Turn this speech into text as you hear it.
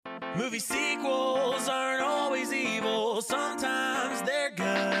Movie sequels aren't always evil, sometimes they're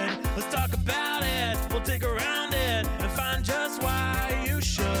good. Let's talk about it, we'll dig around it, and find just why you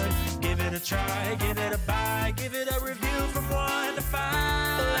should. Give it a try, give it a buy, give it a review from 1 to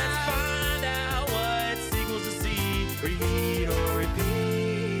 5. Let's find out what sequels to see, read or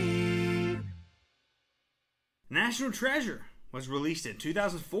repeat. National Treasure was released in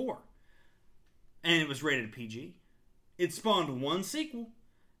 2004, and it was rated PG. It spawned one sequel,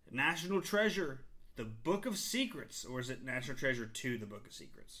 National Treasure, The Book of Secrets, or is it National Treasure 2, The Book of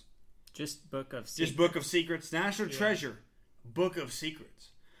Secrets? Just Book of Secrets. Just Book of Secrets. National Treasure, Book of Secrets.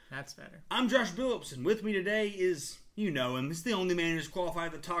 That's better. I'm Josh Billups, and with me today is, you know him, he's the only man who's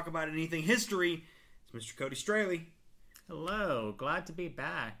qualified to talk about anything history. It's Mr. Cody Straley. Hello, glad to be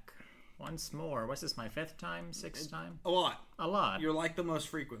back once more. What's this, my 5th time, 6th time? A lot. A lot. You're like the most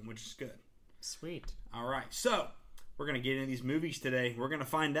frequent, which is good. Sweet. All right, so we're going to get into these movies today. We're going to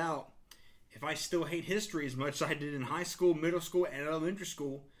find out if I still hate history as much as I did in high school, middle school, and elementary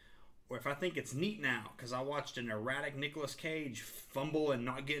school, or if I think it's neat now because I watched an erratic Nicolas Cage fumble and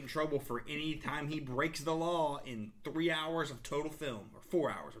not get in trouble for any time he breaks the law in 3 hours of total film, or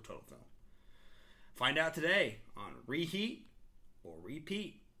 4 hours of total film. Find out today on Reheat or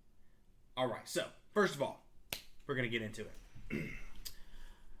Repeat. All right, so first of all, we're going to get into it.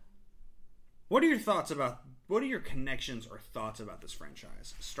 What are your connections or thoughts about this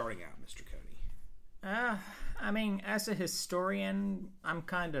franchise? Starting out, Mr. Cody. I mean, as a historian, I'm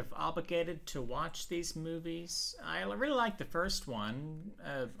kind of obligated to watch these movies. I really like the first one.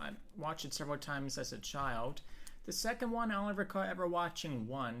 I watched it several times as a child. The second one I only recall ever watching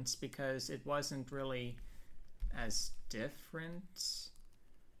once because it wasn't really as different.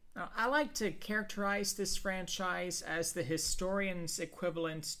 I like to characterize this franchise as the historian's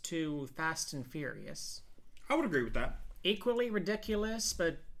equivalent to Fast and Furious. I would agree with that. Equally ridiculous,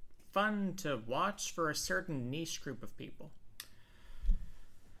 but fun to watch for a certain niche group of people.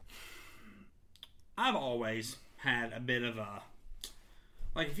 I've always had a bit of a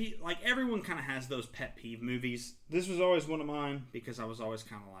everyone kind of has those pet peeve movies. This was always one of mine because I was always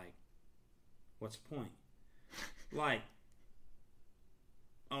kind of like, what's the point? Like,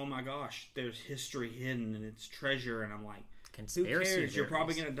 oh my gosh, there's history hidden and it's treasure, and I'm like, who cares? You're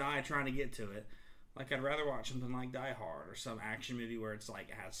probably gonna die trying to get to it. Like, I'd rather watch something like Die Hard or some action movie where it's like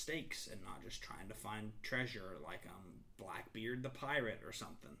it has stakes and not just trying to find treasure, like Blackbeard the Pirate or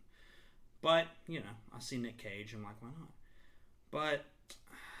something. But you know, I see Nick Cage, I'm like, why not? But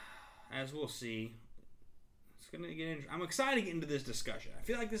as we'll see, it's gonna get interesting. I'm excited to get into this discussion. I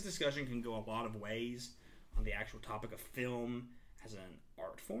feel like this discussion can go a lot of ways on the actual topic of film as an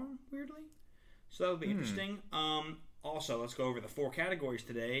art form, weirdly. So that would be interesting. Also, let's go over the 4 categories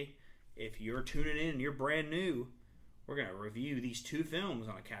today. If you're tuning in and you're brand new, we're going to review these 2 films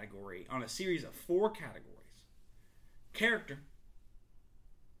on a series of 4 categories. Character,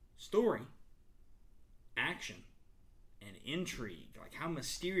 story, action, and intrigue. Like, how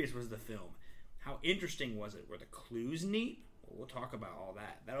mysterious was the film? How interesting was it? Were the clues neat? Well, we'll talk about all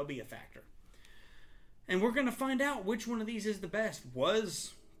that. That'll be a factor. And we're going to find out which one of these is the best.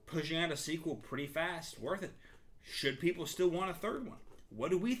 Was pushing out a sequel pretty fast worth it? Should people still want a third one?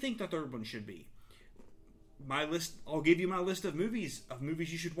 What do we think the third one should be? My list. I'll give you my list of movies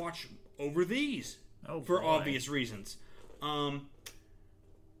you should watch over these for obvious reasons. So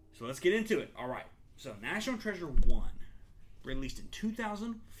let's get into it. All right. So National Treasure 1, released in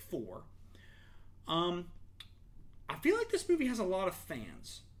 2004. I feel like this movie has a lot of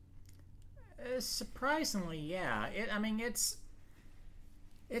fans. Surprisingly, yeah.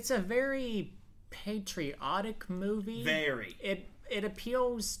 It's a very patriotic movie. Very. It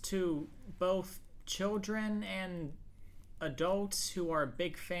appeals to both children and adults who are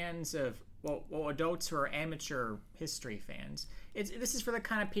big fans of adults who are amateur history fans. This is for the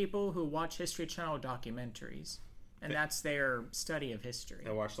kind of people who watch History Channel documentaries, and that's their study of history.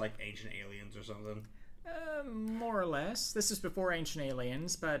 They watch like Ancient Aliens or something. More or less. This is before Ancient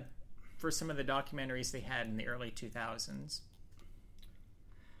Aliens, but for some of the documentaries they had in the early 2000s.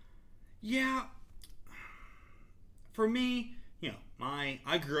 Yeah. For me, you know,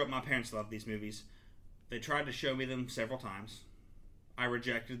 I grew up, my parents loved these movies. They tried to show me them several times. I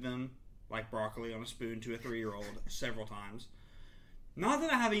rejected them like broccoli on a spoon to a 3-year-old several times. Not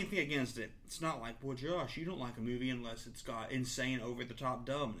that I have anything against it. It's not like, well, Josh, you don't like a movie unless it's got insane, over-the-top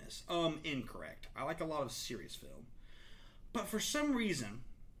dumbness. Incorrect. I like a lot of serious film. But for some reason,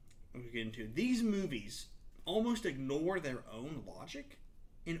 we get into these movies almost ignore their own logic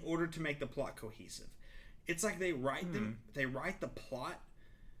in order to make the plot cohesive. It's like they write the plot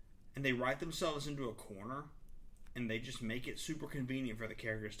and they write themselves into a corner and they just make it super convenient for the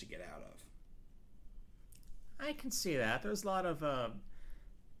characters to get out of. I can see that. There's a lot of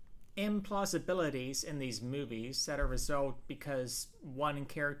implausibilities in these movies that are result because one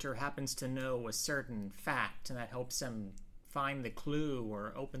character happens to know a certain fact, and that helps them find the clue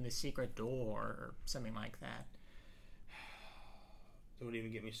or open the secret door or something like that. Don't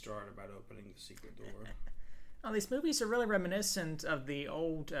even get me started about opening the secret door. Well, these movies are really reminiscent of the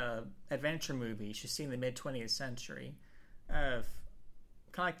old adventure movies you see in the mid-20th century. Kind of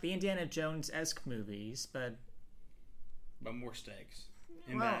like the Indiana Jones-esque movies, but more stakes.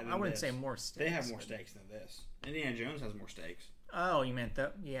 I wouldn't say more stakes. They have more stakes than this. Indiana Jones has more stakes. Oh, you meant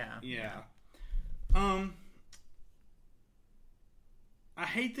that? Yeah. Yeah. I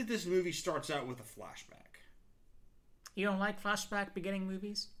hate that this movie starts out with a flashback. You don't like flashback beginning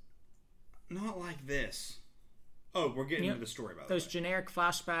movies? Not like this. Oh, we're getting into the story, by the way. Those generic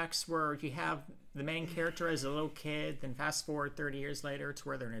flashbacks where you have the main character as a little kid, then fast forward 30 years later to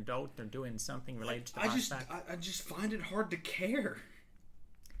where they're an adult, they're doing something related to the flashback. I just find it hard to care.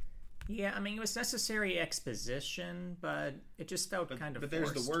 Yeah, I mean, it was necessary exposition, but it just felt kind of But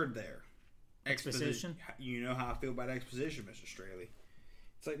forced. there's the word there. Exposition? You know how I feel about exposition, Mr. Straley.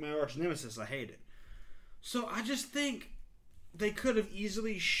 It's like my arch nemesis. I hate it. So I just think they could have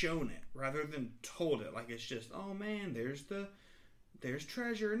easily shown it rather than told it. Like it's just, oh man, there's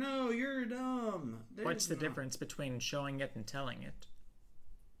treasure. No, you're dumb. What's the difference between showing it and telling it?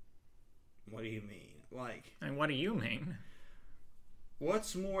 What do you mean? Like, And what do you mean?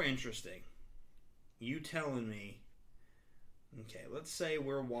 what's more interesting? You telling me, okay, let's say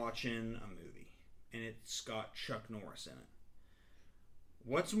we're watching a movie and it's got Chuck Norris in it.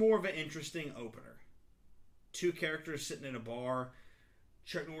 What's more of an interesting opener? Two characters sitting in a bar.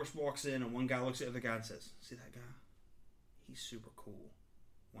 Chuck Norris walks in and one guy looks at the other guy and says, see that guy? He's super cool.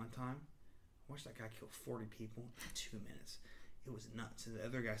 One time, I watched that guy kill 40 people in 2 minutes. It was nuts. And the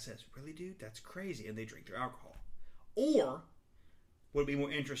other guy says, really, dude? That's crazy. And they drink their alcohol. Or would it be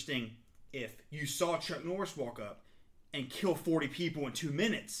more interesting if you saw Chuck Norris walk up and kill 40 people in 2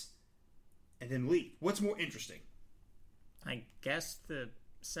 minutes and then leave? What's more interesting? I guess the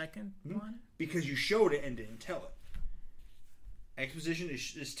second one? Because you showed it and didn't tell it. Exposition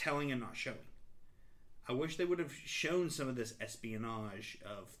is telling and not showing. I wish they would have shown some of this espionage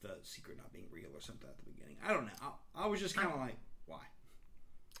of the secret not being real or something at the beginning. I don't know. I was just kind of like, why?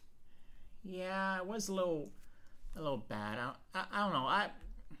 Yeah, it was a little bad. I don't know.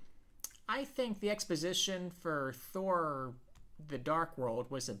 I think the exposition for Thor: The Dark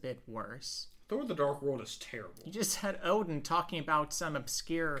World was a bit worse. Thor: The Dark World is terrible. You just had Odin talking about some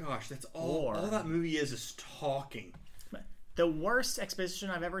obscure Gosh, that's all. lore. All that movie is talking. The worst exposition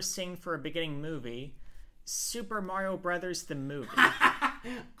I've ever seen for a beginning movie: Super Mario Brothers the movie.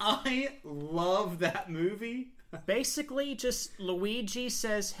 I love that movie. Basically, just Luigi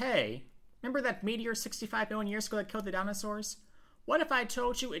says, "Hey, remember that meteor 65 million years ago that killed the dinosaurs? What if I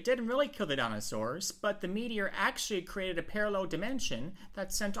told you it didn't really kill the dinosaurs, but the meteor actually created a parallel dimension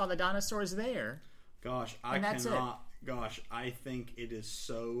that sent all the dinosaurs there?" Gosh, I think it is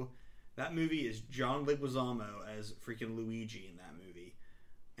so... That movie is John Leguizamo as freaking Luigi in that movie.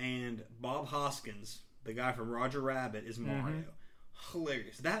 And Bob Hoskins, the guy from Roger Rabbit, is Mario.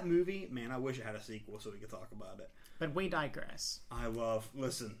 Hilarious. That movie, man, I wish it had a sequel so we could talk about it. But we digress.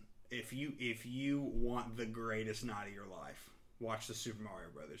 Listen, if you want the greatest night of your life, watch the Super Mario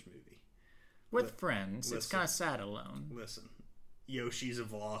Brothers movie. With friends. It's kind of sad alone. Listen, Yoshi's a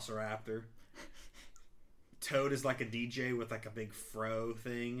velociraptor. Toad is like a DJ with like a big fro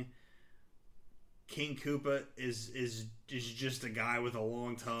thing. King Koopa is just a guy with a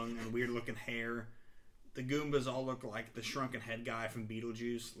long tongue and weird looking hair. The Goombas all look like the shrunken head guy from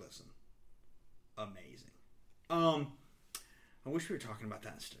Beetlejuice. Listen, amazing. I wish we were talking about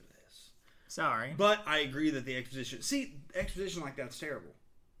that instead of this. Sorry. But I agree that the exposition like that's terrible.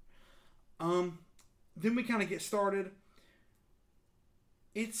 Then we kind of get started.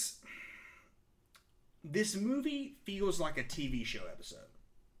 This movie feels like a TV show episode.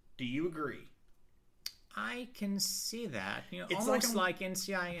 Do you agree? I can see that. It's almost like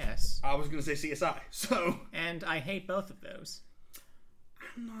NCIS. I was going to say CSI. So, and I hate both of those.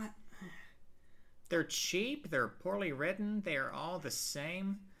 I'm not. They're cheap. They're poorly written. They are all the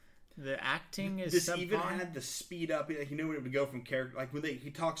same. The acting is This subpar. even had the speed up. Like, when it would go from character. Like when he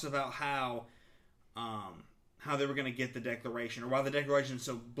talks about how they were going to get the declaration, or why the declaration is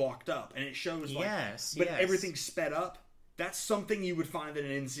so blocked up, and it shows like but everything's sped up. That's something you would find in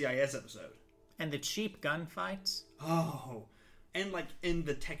an NCIS episode. And the cheap gunfights. Oh, and like in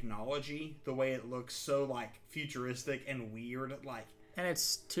the technology, the way it looks so like futuristic and weird. Like And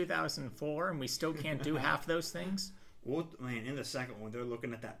it's 2004, and we still can't do half those things. Well, man, in the second one, they're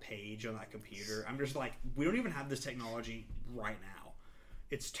looking at that page on that computer. I'm just like, we don't even have this technology right now.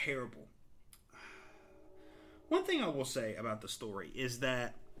 It's terrible. One thing I will say about the story is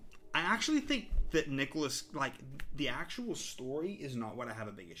that I actually think that Nicholas, like, the actual story is not what I have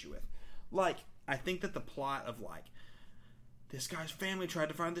a big issue with. Like, I think that the plot of, like, this guy's family tried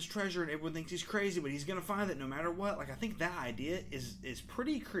to find this treasure and everyone thinks he's crazy, but he's going to find it no matter what. Like, I think that idea is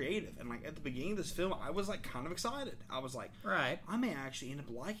pretty creative. And, like, at the beginning of this film, I was, like, kind of excited. I was like, right, I may actually end up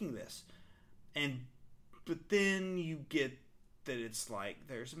liking this. But then you get that it's like,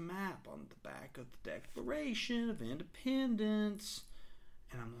 there's a map on the back of the Declaration of Independence.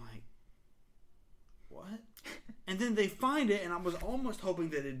 And I'm like, what? And then they find it, and I was almost hoping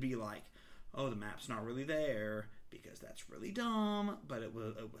that it'd be like, oh, the map's not really there, because that's really dumb, but it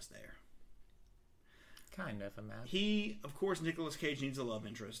was there. Kind of a map. Of course, Nicolas Cage needs a love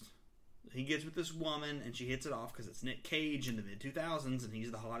interest. He gets with this woman, and she hits it off because it's Nick Cage in the mid-2000s, and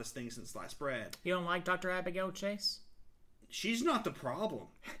he's the hottest thing since sliced bread. You don't like Dr. Abigail Chase? She's not the problem.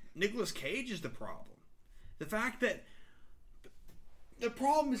 Nicolas Cage is the problem. The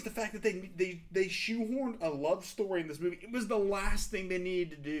problem is the fact that they shoehorned a love story in this movie. It was the last thing they needed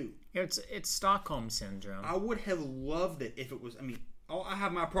to do. It's Stockholm Syndrome. I would have loved it if it was... I mean, I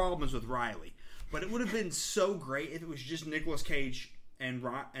have my problems with Riley, but it would have been so great if it was just Nicolas Cage and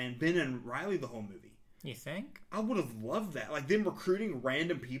Ben and Riley the whole movie. You think? I would have loved that. Like, them recruiting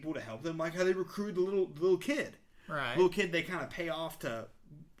random people to help them, like how they recruited the little kid. Right. Little kid they kind of pay off to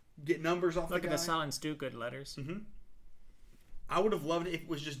get numbers off the guy. Look at the Silence Do Good letters. Mm-hmm. I would have loved it if it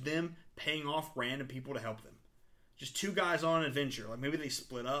was just them paying off random people to help them. Just two guys on an adventure. Like, maybe they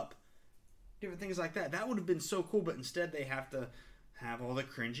split up. Different things like that. That would have been so cool, but instead they have to have all the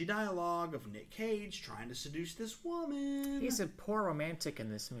cringy dialogue of Nick Cage trying to seduce this woman. He's a poor romantic in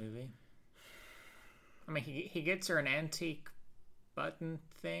this movie. I mean, he gets her an antique button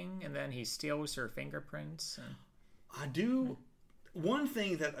thing, and then he steals her fingerprints. And... I do... One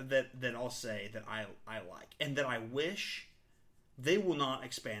thing that I'll say that I like, and that I wish... They will not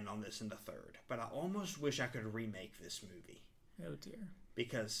expand on this in the third, but I almost wish I could remake this movie. Oh, dear.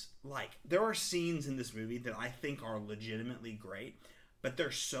 Because, like, there are scenes in this movie that I think are legitimately great, but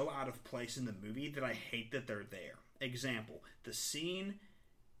they're so out of place in the movie that I hate that they're there. Example, the scene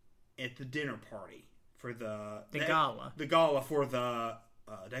at the dinner party for the gala. The gala for the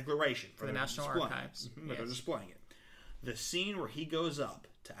Declaration. For the National Archives. Mm-hmm, yes. They're displaying it. The scene where he goes up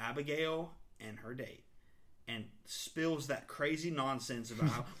to Abigail and her date and spills that crazy nonsense about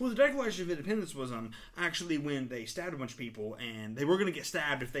how, well, the Declaration of Independence was actually when they stabbed a bunch of people, and they were going to get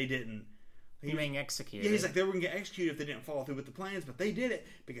stabbed if they didn't. Being executed. Yeah, he's like, they were going to get executed if they didn't follow through with the plans, but they did it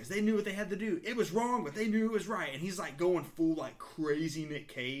because they knew what they had to do. It was wrong, but they knew it was right. And he's like going full, like, crazy Nick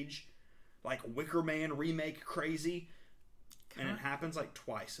Cage, like Wicker Man remake crazy. And it happens like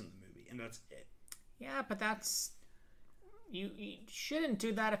twice in the movie, and that's it. Yeah, but that's... You shouldn't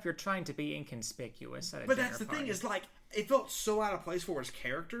do that if you're trying to be inconspicuous at a But dinner that's the party. thing, is like, it felt so out of place for his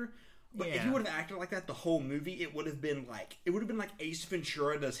character. But if he would have acted like that the whole movie, it would have been like Ace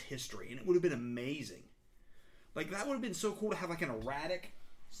Ventura does History, and it would have been amazing. Like, that would have been so cool to have like an erratic,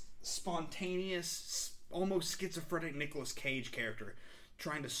 spontaneous, almost schizophrenic Nicolas Cage character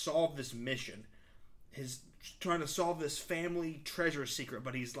trying to solve this mission. Trying to solve this family treasure secret,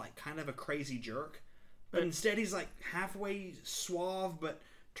 but he's like kind of a crazy jerk. But instead he's like halfway suave, but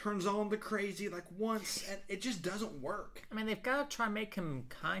turns on the crazy like once, and it just doesn't work. I mean, they've got to try and make him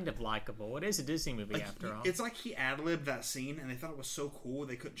kind of likable. It is a Disney movie, like, after all. It's like he ad-libbed that scene, and they thought it was so cool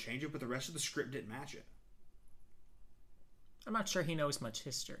they couldn't change it, but the rest of the script didn't match it. I'm not sure he knows much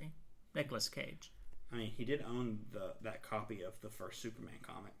history. Nicolas Cage. I mean, he did own that copy of the first Superman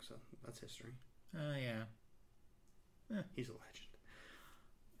comic, so that's history. Oh, yeah. He's a legend.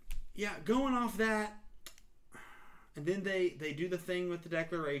 Yeah, going off that, and then they do the thing with the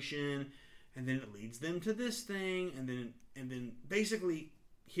Declaration, and then it leads them to this thing, and then basically,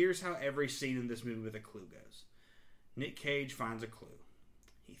 here's how every scene in this movie with a clue goes. Nick Cage finds a clue.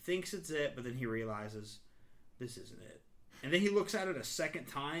 He thinks it's it, but then he realizes this isn't it. And then he looks at it a second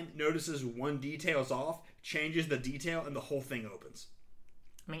time, notices one detail's off, changes the detail, and the whole thing opens.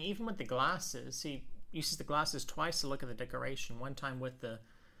 I mean, even with the glasses, he uses the glasses twice to look at the decoration. One time with the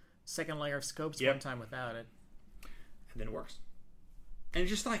second layer of scopes, one time without it. And then it works. And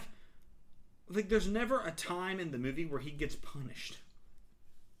it's just like there's never a time in the movie where he gets punished.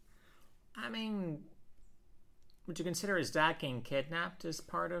 I mean, would you consider his dad getting kidnapped as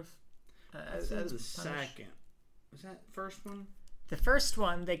part of... That's the second. Was that first one? The first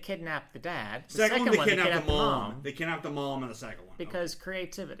one, they kidnapped the dad. The Second one, they kidnapped kidnapped the mom. They kidnapped the mom in the second one. Because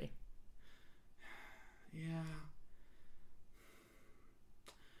creativity. Yeah.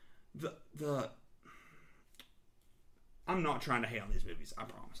 I'm not trying to hate on these movies. I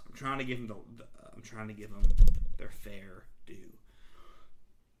promise. I'm trying to give them their fair due.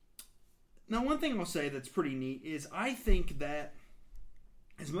 Now, one thing I'll say that's pretty neat is I think that,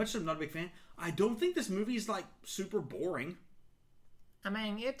 as much as I'm not a big fan, I don't think this movie is like super boring. I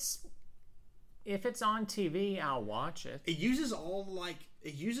mean, if it's on TV, I'll watch it. It uses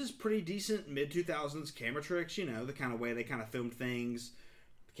pretty decent mid-2000s camera tricks, you know, the kind of way they kind of filmed things.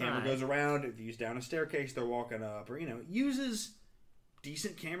 The camera goes around, it views down a staircase, they're walking up, or, you know, it uses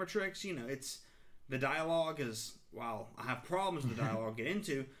decent camera tricks, you know, the dialogue is, while I have problems with the dialogue get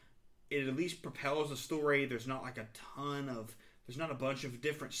into, it at least propels the story. There's not like there's not a bunch of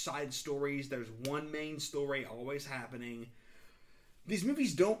different side stories. There's one main story always happening. These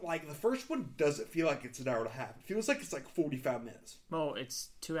movies don't the first one doesn't feel like it's an hour and a half. It feels like it's like 45 minutes. Well, it's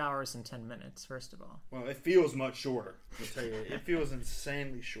 2 hours and 10 minutes, first of all. Well, it feels much shorter. I'll tell you, it feels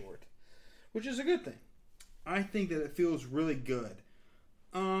insanely short, which is a good thing. I think that it feels really good.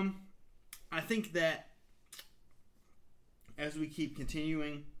 I think that as we keep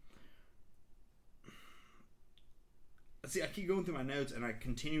continuing, see, I keep going through my notes and I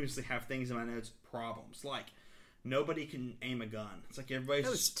continuously have things in my notes, problems. Like, nobody can aim a gun. It's like everybody's...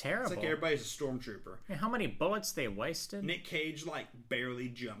 That was terrible. It's like everybody's a stormtrooper. And how many bullets they wasted? Nick Cage, barely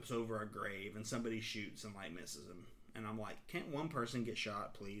jumps over a grave and somebody shoots and, misses him. And I'm like, can't one person get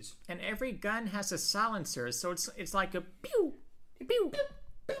shot, please? And every gun has a silencer, so it's like a pew, pew,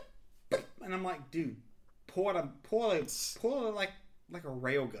 pew. And I'm like, dude, pull it like a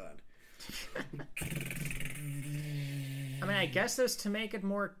railgun. I mean, I guess it's to make it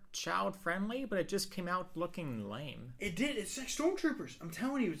more child-friendly, but it just came out looking lame. It did. It's like stormtroopers. I'm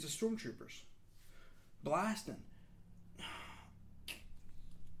telling you, it's the stormtroopers. Blasting.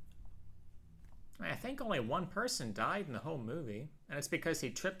 I think only one person died in the whole movie, and it's because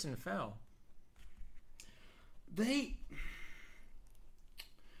he tripped and fell.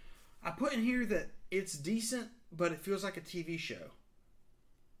 I put in here that it's decent, but it feels like a TV show.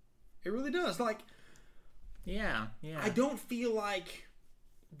 It really does. Yeah. I don't feel like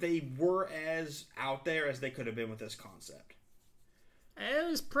they were as out there as they could have been with this concept. It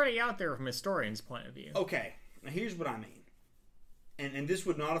was pretty out there from a historian's point of view. Okay, now here's what I mean. And this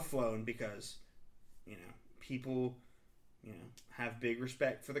would not have flown because, you know, people, you know, have big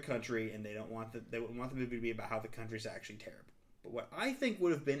respect for the country and they wouldn't want the movie to be about how the country's actually terrible. But what I think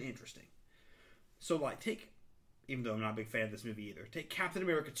would have been interesting, so even though I'm not a big fan of this movie either, take Captain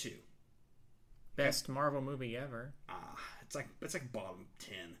America 2. Best Marvel movie ever. It's like bottom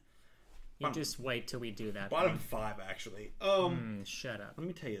 10. You just wait till we do that. Bottom 5, actually. Shut up. Let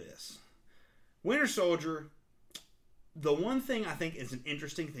me tell you this. Winter Soldier, the one thing I think is an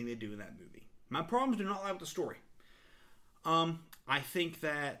interesting thing they do in that movie. My problems do not lie with the story. I think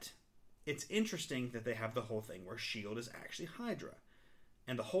that it's interesting that they have the whole thing where S.H.I.E.L.D. is actually Hydra.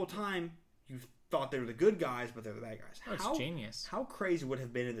 And the whole time, you thought they were the good guys, but they're the bad guys. Oh, it's genius. How crazy would it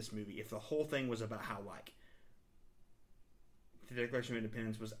have been in this movie if the whole thing was about how, the Declaration of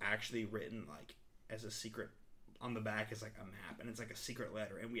Independence was actually written, as a secret on the back as, a map, and it's, a secret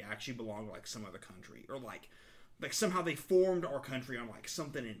letter, and we actually belong to, some other country, or, somehow they formed our country on,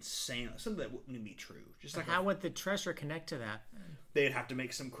 something insane, something that wouldn't be true. Just how would the treasure connect to that? They'd have to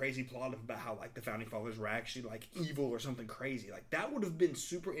make some crazy plot about how, the Founding Fathers were actually, evil or something crazy. That would have been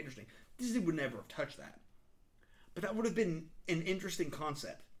super interesting. Disney would never have touched that. But that would have been an interesting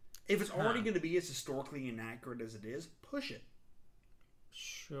concept. If it's already going to be as historically inaccurate as it is, push it.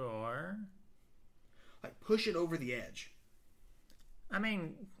 Sure. Push it over the edge. I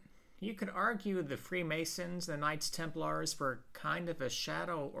mean, you could argue the Freemasons, the Knights Templars, were kind of a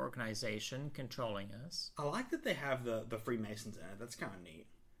shadow organization controlling us. I like that they have the Freemasons in it. That's kind of neat.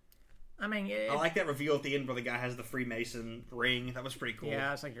 I mean, I like that reveal at the end where the guy has the Freemason ring. That was pretty cool.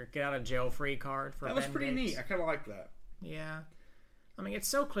 Yeah, it's like your get out of jail free card for that was pretty neat. I kind of like that. Yeah. I mean, it's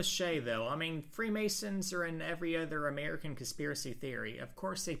so cliche, though. I mean, Freemasons are in every other American conspiracy theory. Of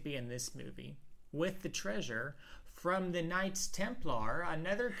course they'd be in this movie. With the treasure from the Knights Templar,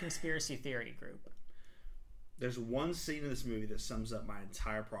 another conspiracy theory group. There's one scene in this movie that sums up my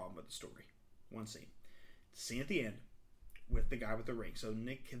entire problem with the story. One scene. The scene at the end with the guy with the ring. So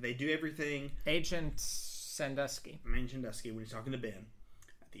they do everything. Agent Sandusky. When he's talking to Ben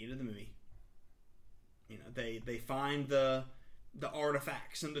at the end of the movie, you know, they find the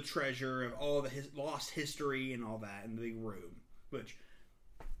artifacts and the treasure of all the lost history and all that in the big room, which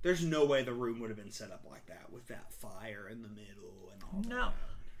There's no way the room would have been set up like that with that fire in the middle and all No. that.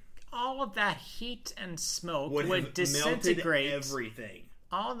 All of that heat and smoke Would would have disintegrate. melted everything.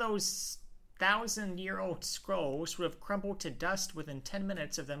 All those 1,000-year-old scrolls would have crumbled to dust within 10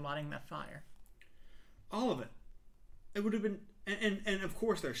 minutes of them lighting that fire. All of it. It would have been... And of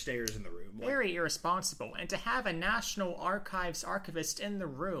course there's stairs in the room. Like, Very irresponsible. And to have a National Archives archivist in the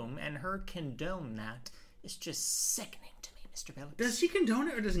room and her condone that is just sickening to me, Mr. Phillips. does he condone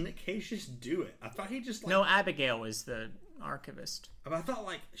it or does Nick Cage just do it? I thought he just... No, Abigail is the archivist. I thought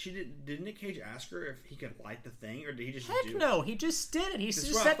she did Nick Cage ask her if he could light the thing or did he just Heck do it? no, he just did it. He That's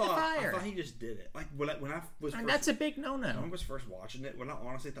just what set the I fire. thought he just did it. Like when I was And first, that's a big when I no-no. was first watching it, when I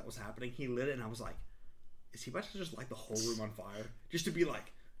honestly thought was happening, he lit it and I was like, is he about to just light the whole room on fire? Just to be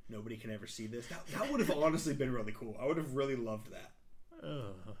like, nobody can ever see this? That would have honestly been really cool. I would have really loved that.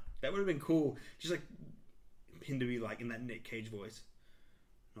 Ugh. That would have been cool. Just like him to be like in that Nick Cage voice.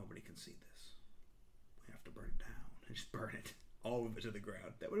 Nobody can see this. We have to burn it down and just burn it. All of it to the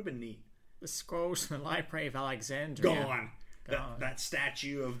ground. That would have been neat. The scrolls from the Library of Alexandria. Gone. That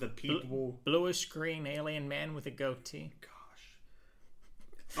statue of the people. Bluish-green alien man with a goatee. Gosh.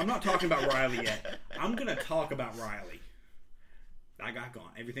 I'm not talking about Riley yet. I'm going to talk about Riley. I got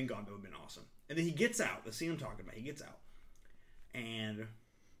gone. Everything gone. That would have been awesome. And then he gets out. The scene I'm talking about. He gets out. And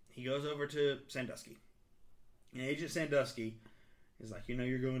he goes over to Sandusky. And Agent Sandusky is like,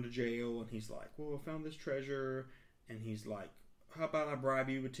 you're going to jail. And he's like, well, I found this treasure. And he's like, how about I bribe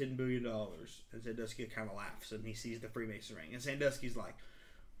you with $10 billion? And Sandusky kind of laughs. And he sees the Freemason ring. And Sandusky's like,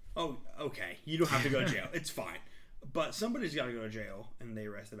 oh, okay. You don't have to go to jail. It's fine. But somebody's got to go to jail. And they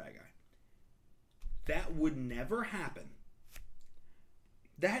arrest the bad guy. That would never happen.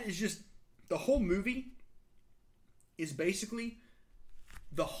 That is just... The whole movie is basically...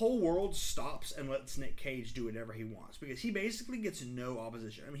 The whole world stops and lets Nick Cage do whatever he wants. Because he basically gets no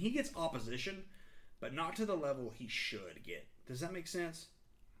opposition. I mean, he gets opposition, but not to the level he should get. Does that make sense?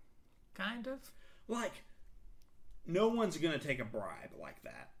 Kind of. Like, no one's going to take a bribe like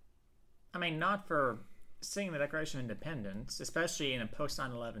that. I mean, not for singing the Declaration of Independence, especially in a post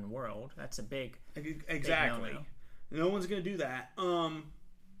 9/11 world. That's a big Exactly. big no-no. No one's going to do that.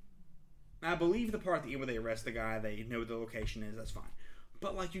 I believe the part at the end where they arrest the guy, they know what the location is, that's fine.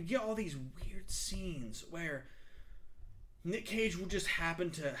 But, like, you get all these weird scenes where Nick Cage will just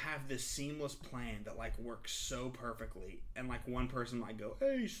happen to have this seamless plan that, like, works so perfectly. And, like, one person might go,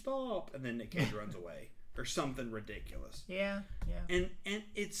 hey, stop! And then Nick Cage runs away. Or something ridiculous. Yeah. And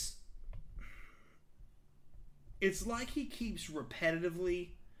it's like he keeps repetitively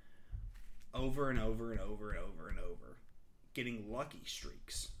over and over and over and over and over getting lucky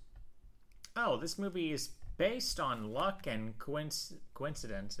streaks. Oh, this movie is based on luck and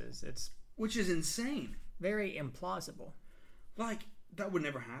coincidences. It's Which is insane. very implausible. Like, that would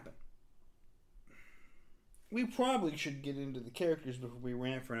never happen. We probably should get into the characters before we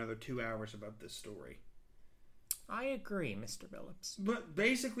rant for another 2 hours about this story. I agree, Mr. Phillips. But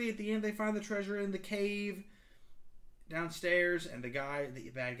basically, at the end, they find the treasure in the cave downstairs, and the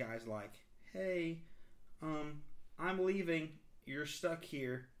bad guy's like, hey, I'm leaving. You're stuck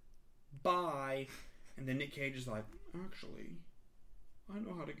here. Bye. And then Nick Cage is like, actually, I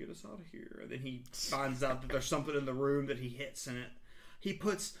know how to get us out of here. And then he finds out that there's something in the room that he hits in it. He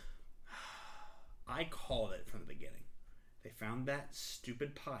puts... I called it from the beginning. They found that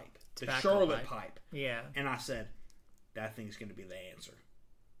stupid pipe. The Tobacco Charlotte pipe. Yeah. And I said, that thing's going to be the answer.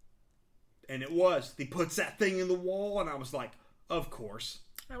 And it was. He puts that thing in the wall, and I was like, of course.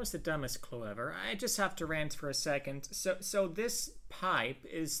 That was the dumbest clue ever. I just have to rant for a second. So this pipe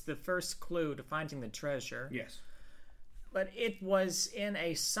is the first clue to finding the treasure. Yes. But it was in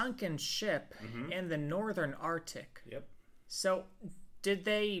a sunken ship in the northern Arctic. Yep. So did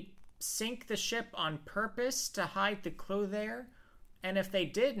they sink the ship on purpose to hide the clue there? And if they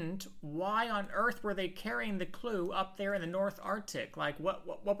didn't, why on earth were they carrying the clue up there in the North Arctic? Like,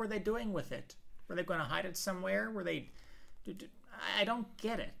 what were they doing with it? Were they going to hide it somewhere? Were they... I don't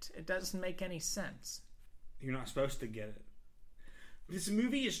get it. It doesn't make any sense. You're not supposed to get it. This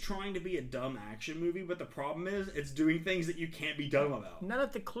movie is trying to be a dumb action movie, but the problem is it's doing things that you can't be dumb about. None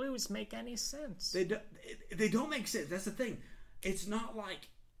of the clues make any sense. They don't make sense. That's the thing. It's not like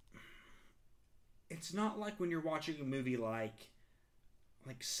when you're watching a movie like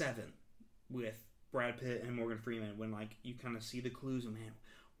Seven with Brad Pitt and Morgan Freeman, when like you kind of see the clues and man,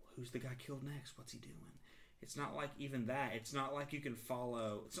 who's the guy killed next? What's he doing? It's not like even that. It's not like you can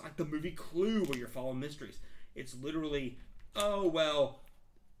follow. It's not like the movie Clue where you're following mysteries. It's literally, oh well,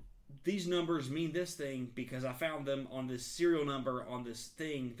 these numbers mean this thing because I found them on this serial number on this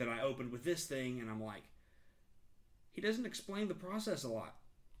thing that I opened with this thing, and I'm like, he doesn't explain the process a lot.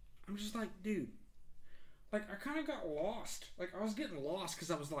 I'm just like, dude. Like, I kind of got lost. Like, I was getting lost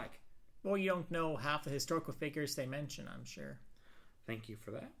because I was like... Well, you don't know half the historical figures they mention, I'm sure. Thank you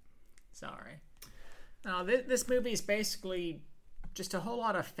for that. Sorry. Now, this movie is basically just a whole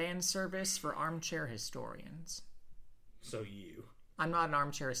lot of fan service for armchair historians. So you. I'm not an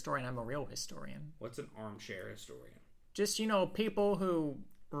armchair historian, I'm a real historian. What's an armchair historian? Just, people who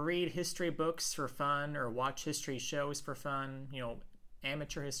read history books for fun or watch history shows for fun,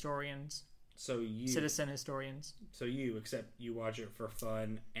 amateur historians. So you... Citizen historians. So you, except you watch it for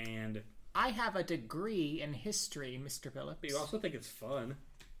fun and... I have a degree in history, Mr. Phillips. But you also think it's fun.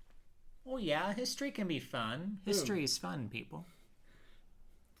 Oh yeah, history can be fun. History is fun, people.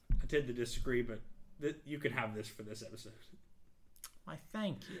 I tend to disagree, but you can have this for this episode. Why,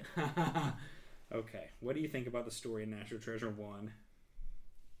 thank you. Okay, what do you think about the story in National Treasure 1?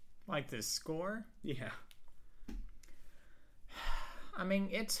 Like the score? Yeah. I mean,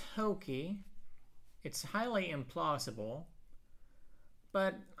 it's hokey. It's highly implausible.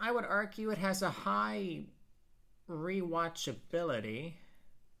 But I would argue it has a high rewatchability.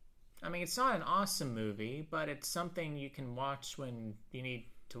 I mean, it's not an awesome movie, but it's something you can watch when you need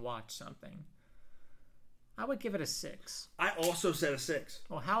to watch something. I would give it a 6. I also said a 6.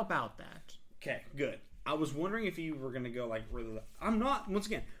 Well, how about that? Okay, good. I was wondering if you were going to go like really... I'm not, once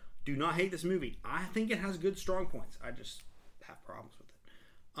again, do not hate this movie. I think it has good strong points. I just have problems with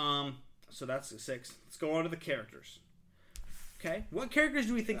it. So that's a 6. Let's go on to the characters. Okay, what characters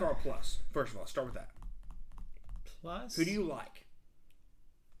do we think are a plus? First of all, start with that. Plus? Who do you like?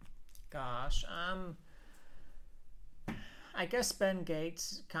 Gosh, I guess Ben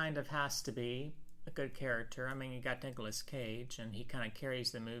Gates kind of has to be a good character. I mean, you got Nicolas Cage, and he kind of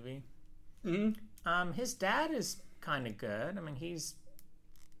carries the movie. Mm-hmm. His dad is kind of good. I mean, he's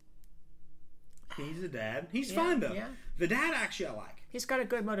a dad. He's fine, though. Yeah. The dad, actually, I like. He's got a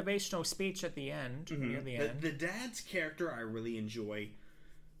good motivational speech at the end, near the end. The dad's character I really enjoy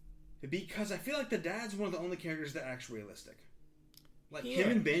because I feel like the dad's one of the only characters that acts realistic. Like,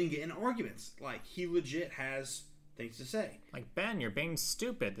 him and Ben get in arguments. Like, he legit has things to say. Like, Ben, you're being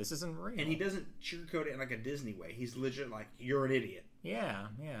stupid. This isn't real. And he doesn't sugarcoat it in like a Disney way. He's legit like, you're an idiot. Yeah.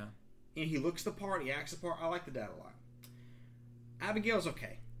 And he looks the part. He acts the part. I like the dad a lot. Abigail's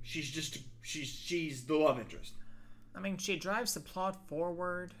okay. She's the love interest. I mean, she drives the plot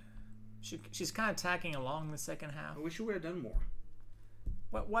forward. She's kind of tagging along the second half. I wish she would have done more.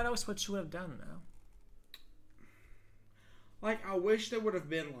 What else would she have done, though? Like, I wish there would have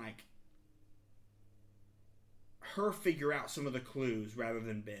been, like, her figure out some of the clues rather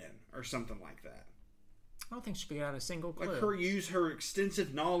than Ben, or something like that. I don't think she figured out a single clue. Like, her use her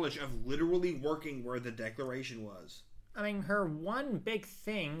extensive knowledge of literally working where the Declaration was. I mean, her one big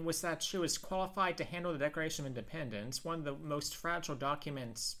thing was that she was qualified to handle the Declaration of Independence, one of the most fragile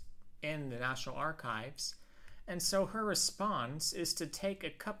documents in the National Archives. And so her response is to take a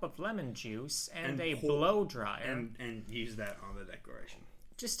cup of lemon juice and a blow dryer. And use that on the Declaration.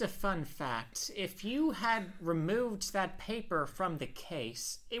 Just a fun fact. If you had removed that paper from the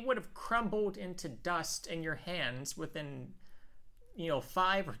case, it would have crumbled into dust in your hands within,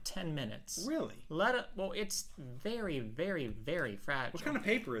 5 or 10 minutes. Really? Well, it's very, very, very fragile. What kind of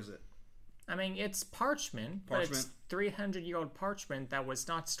paper is it? I mean, it's parchment, but it's 300-year-old parchment that was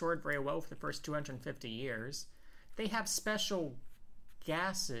not stored very well for the first 250 years. They have special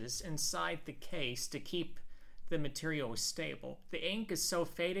gases inside the case to keep the material stable. The ink is so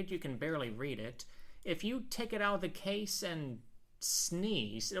faded you can barely read it. If you take it out of the case and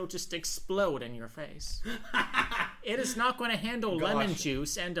sneeze, it'll just explode in your face. It is not going to handle lemon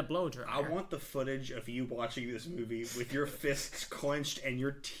juice and a blow dryer. I want the footage of you watching this movie with your fists clenched and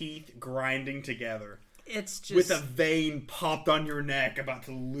your teeth grinding together. It's just... with a vein popped on your neck, about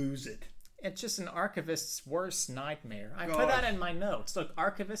to lose it. It's just an archivist's worst nightmare. I put that in my notes. Look,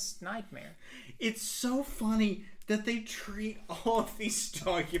 archivist's nightmare. It's so funny that they treat all of these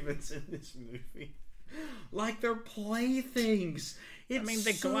documents in this movie like they're playthings.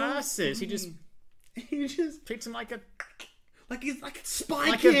 The glasses. Funny. He just treats them like it's Spy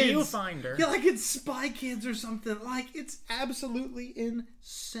like Kids. A viewfinder. Yeah, like it's Spy Kids or something. Like, it's absolutely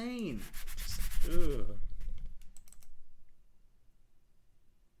insane. Ugh.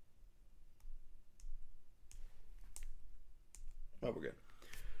 Oh, we're good.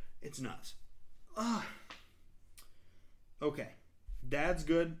 It's nuts. Ugh. Okay. Dad's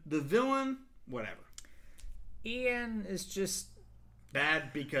good. The villain, whatever. Ian is just...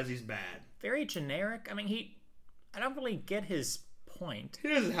 bad because he's bad. Very generic. I mean, I don't really get his point. He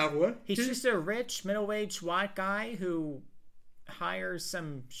doesn't have one. He's just a rich, middle-aged white guy who hires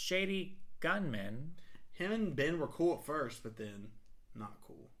some shady gunmen. Him and Ben were cool at first, but then not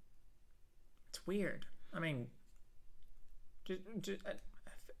cool. It's weird. I mean,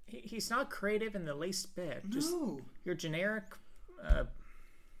 he's not creative in the least bit. Just No. your generic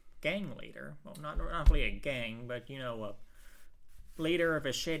gang leader. Well, not really a gang, but a leader of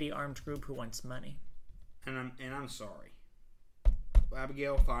a shady armed group who wants money. And I'm sorry.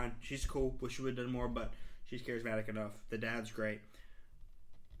 Abigail, fine. She's cool. Wish she would have done more, but she's charismatic enough. The dad's great.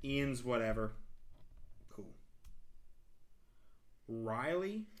 Ian's whatever. Cool.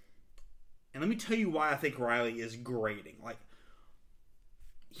 Riley. And let me tell you why I think Riley is grating. Like,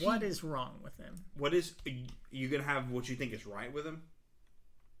 what is wrong with him? What is... You going to have what you think is right with him?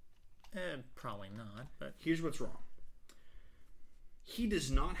 Probably not, but... Here's what's wrong. He does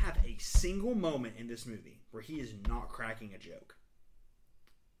not have a single moment in this movie where he is not cracking a joke.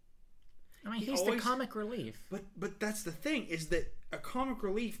 I mean, he's the comic relief. But that's the thing, is that a comic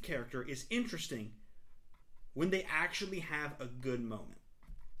relief character is interesting when they actually have a good moment.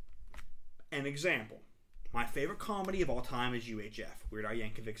 An example. My favorite comedy of all time is UHF, Weird Al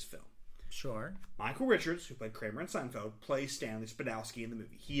Yankovic's film. Sure. Michael Richards, who played Kramer in Seinfeld, plays Stanley Spadowski in the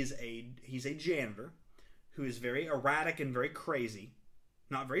movie. He's a janitor who is very erratic and very crazy,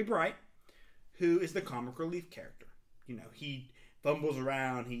 not very bright, who is the comic relief character. He fumbles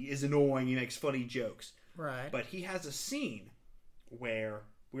around, he is annoying, he makes funny jokes. Right. But he has a scene where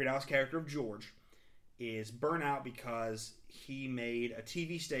Weird Al's character of George is burnt out because he made a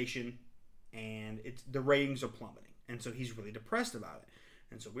TV station and the ratings are plummeting. And so he's really depressed about it.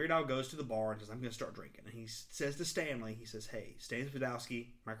 And so Weird Al goes to the bar and says, I'm going to start drinking. And he says to Stanley, he says, hey, Stanley Spadowski,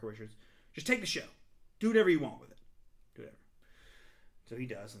 Michael Richards, just take the show. Do whatever you want with it. Do whatever. So he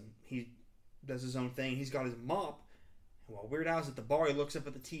does, and he does his own thing. He's got his mop. And while Weird Al's at the bar, he looks up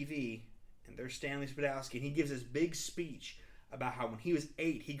at the TV, and there's Stanley Spadowski, and he gives this big speech about how when he was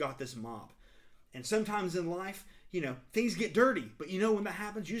 8, he got this mop. And sometimes in life, things get dirty. But when that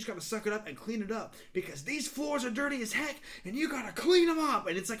happens, you just got to suck it up and clean it up. Because these floors are dirty as heck, and you got to clean them up.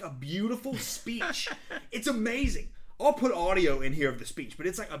 And it's like a beautiful speech. It's amazing. I'll put audio in here of the speech, but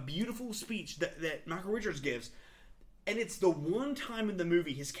it's like a beautiful speech that Michael Richards gives. And it's the one time in the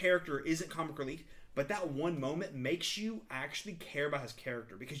movie his character isn't comic relief, but that one moment makes you actually care about his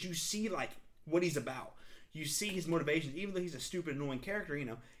character because you see what he's about. You see his motivations. Even though he's a stupid, annoying character,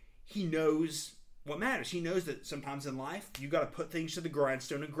 he knows what matters. He knows that sometimes in life you got to put things to the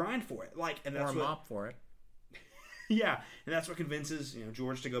grindstone and grind for it. And that's or a mop for it. Yeah, and that's what convinces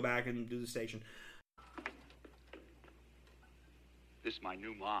George to go back and do the station. This is my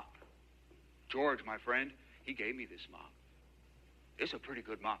new mop. George, my friend, he gave me this mop. It's a pretty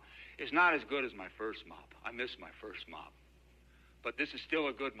good mop. It's not as good as my first mop. I miss my first mop. But this is still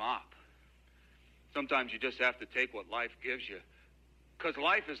a good mop. Sometimes you just have to take what life gives you. Because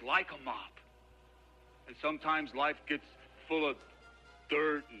life is like a mop. And sometimes life gets full of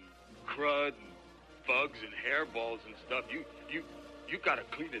dirt and crud and bugs and hairballs and stuff. You got to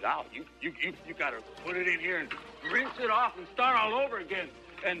clean it out. You got to put it in here and rinse it off and start all over again.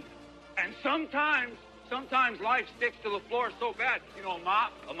 And sometimes life sticks to the floor so bad.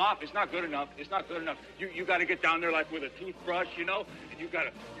 A mop is not good enough. It's not good enough. You got to get down there like with a toothbrush, and you got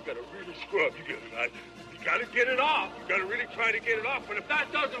to really scrub. You got to get it off. You got to really try to get it off. But if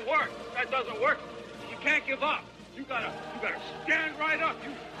that doesn't work, you can't give up. You got to stand right up.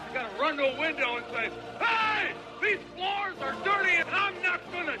 You got to run to a window and say, hey, these floors are dirty and I'm not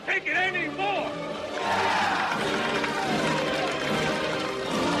going to take it anymore.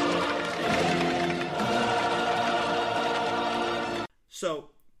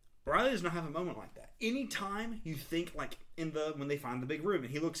 So, Riley does not have a moment like that. Anytime you think when they find the big room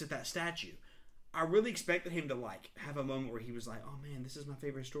and he looks at that statue, I really expected him to have a moment where he was like, oh man, this is my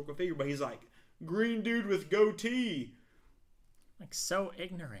favorite historical figure. But he's like, green dude with goatee. So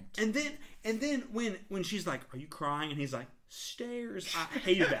ignorant. And then when she's like, are you crying? And he's like, stairs. I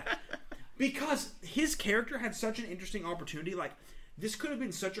hated that. Because his character had such an interesting opportunity. This could have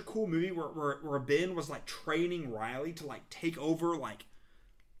been such a cool movie where Ben was training Riley to take over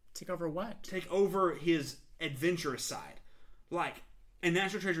Take over what? Take over his adventurous side. And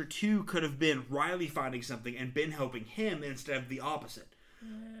National Treasure 2 could have been Riley finding something and Ben helping him instead of the opposite.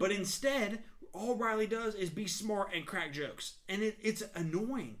 But instead, all Riley does is be smart and crack jokes. And it's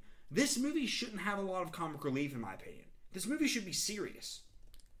annoying. This movie shouldn't have a lot of comic relief, in my opinion. This movie should be serious.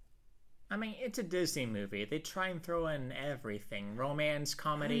 I mean, it's a Disney movie. They try and throw in everything. Romance,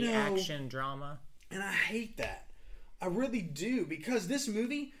 comedy, action, drama. And I hate that. I really do. Because this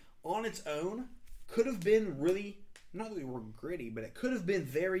movie, on its own, could have been really, not that we were gritty, but it could have been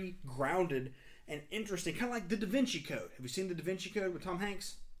very grounded and interesting. Kind of like The Da Vinci Code. Have you seen The Da Vinci Code with Tom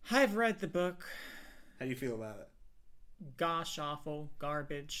Hanks? I've read the book. How do you feel about it? Gosh, awful,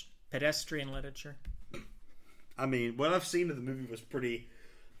 garbage. pedestrian literature. I mean, what I've seen of the movie was pretty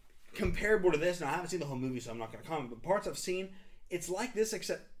comparable to this. Now, I haven't seen the whole movie, so I'm not going to comment. But parts I've seen, it's like this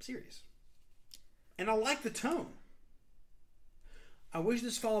except serious. And I like the tone. I wish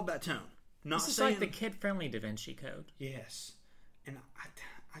this followed that tone. This is like the kid-friendly Da Vinci Code. Yes. And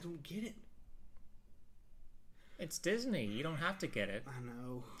I don't get it. It's Disney. You don't have to get it. I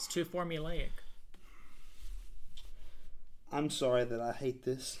know. It's too formulaic. I'm sorry that I hate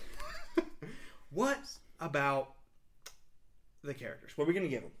this. What about the characters? What are we going to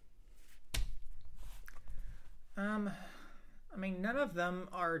give them? I mean, none of them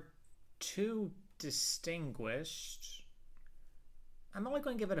are too distinguished. I'm only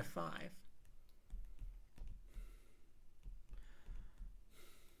going to give it a 5.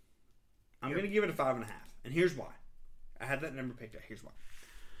 I'm going to give it a 5.5. And here's why. I had that number picked out. Here's why.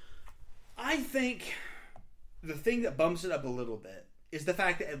 I think the thing that bumps it up a little bit is the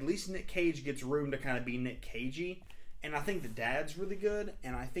fact that at least Nick Cage gets room to kind of be Nick Cagey. And I think the dad's really good.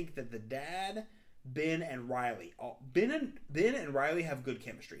 And I think that the dad, Ben and Riley, Ben and Riley have good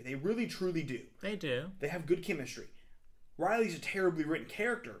chemistry. They really, truly do. They do. They have good chemistry. Riley's a terribly written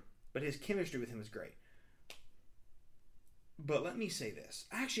character, but his chemistry with him is great. But let me say this.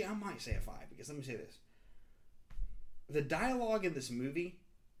 Actually, I might say a 5, because let me say this. The dialogue in this movie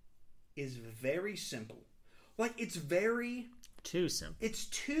is very simple. Like, it's very... Too simple.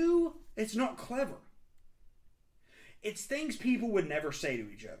 It's not clever. It's things people would never say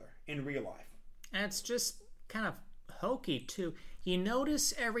to each other in real life. And it's just kind of hokey, too. You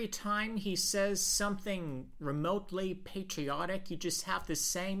notice every time he says something remotely patriotic, you just have the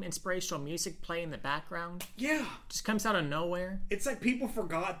same inspirational music play in the background. Yeah. Just comes out of nowhere. It's like people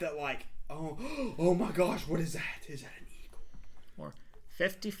forgot that, like, oh my gosh, what is that? Is that an eagle? Or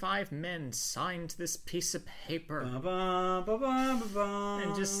 55 men signed this piece of paper. And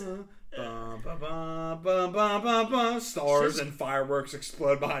just... stars and fireworks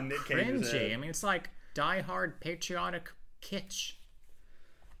explode behind Nick Cage's head. Cringy. I mean, it's like die-hard patriotic kitsch.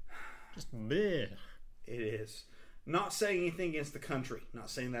 Just bleh. It is. Not saying anything against the country. Not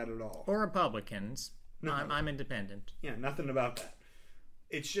saying that at all. Or Republicans. No. I'm independent. Yeah, nothing about that.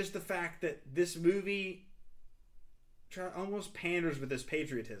 It's just the fact that this movie almost panders with this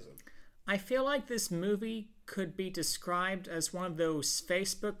patriotism. I feel like this movie could be described as one of those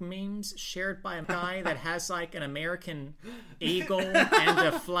Facebook memes shared by a guy that has like an American eagle and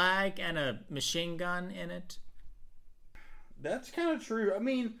a flag and a machine gun in it. That's kind of true. I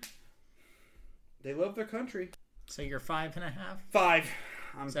mean, they love their country. So you're 5.5? 5.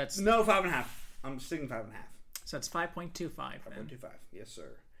 No, 5.5. I'm sticking 5.5. So it's 5.25 then. 5.25. Yes, sir.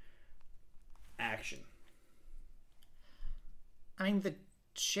 Action. I mean, the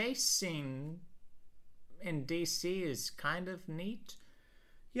chase scene in DC is kind of neat.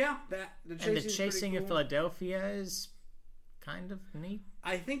 Yeah, the chasing cool. in Philadelphia is kind of neat.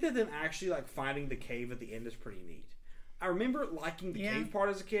 I think that them actually like finding the cave at the end is pretty neat. I remember liking the cave part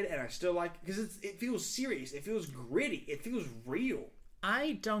as a kid, and I still like because it feels serious, it feels gritty, it feels real.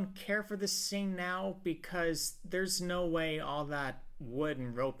 I don't care for this scene now because there's no way all that wood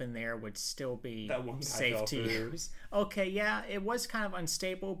and rope in there would still be safe to use. Okay, yeah, it was kind of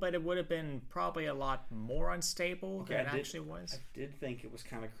unstable, but it would have been probably a lot more unstable than it actually was. I did think it was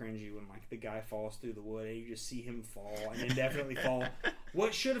kind of cringy when like the guy falls through the wood and you just see him fall and indefinitely fall.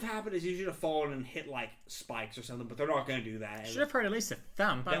 What should have happened is he should have fallen and hit like spikes or something, but they're not going to do that. Should have heard at least a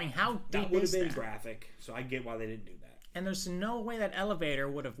thump. I mean, how deep that would is have been that? graphic, so I get why they didn't do that. And there's no way that elevator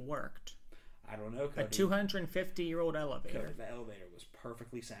would have worked. I don't know, Cody. A 250-year-old elevator. Cody, the elevator was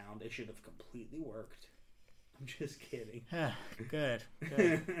perfectly sound. It should have completely worked. I'm just kidding. Good.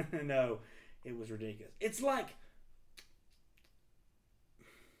 No, it was ridiculous. It's like...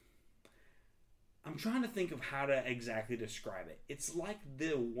 I'm trying to think of how to exactly describe it. It's like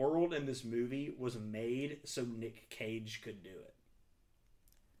the world in this movie was made so Nick Cage could do it.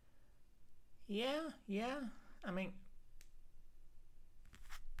 Yeah. I mean...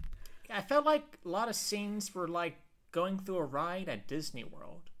 I felt like a lot of scenes were like going through a ride at Disney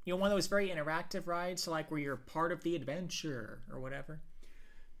World. You know, one of those very interactive rides, like where you're part of the adventure or whatever.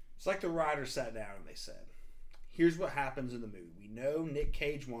 It's like the riders sat down and they said, here's what happens in the movie. We know Nick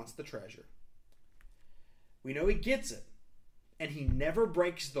Cage wants the treasure. We know he gets it. And he never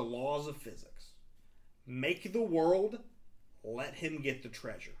breaks the laws of physics. Make the world, let him get the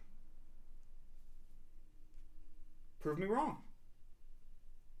treasure. Prove me wrong.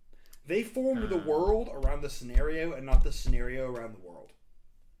 They formed the world around the scenario and not the scenario around the world.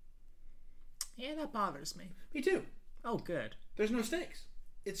 Yeah, that bothers me. Me too. Oh, good. There's no stakes.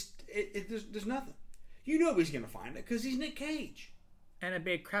 There's nothing. You know he's going to find it because he's Nick Cage. And it'd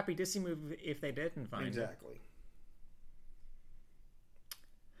be a crappy Disney movie if they didn't find it. Exactly.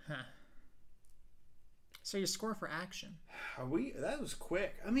 Huh. So your score for action? That was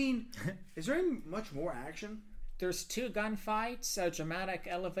quick. I mean, is there any much more action? There's 2 gunfights, a dramatic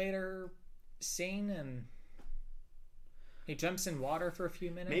elevator scene, and he jumps in water for a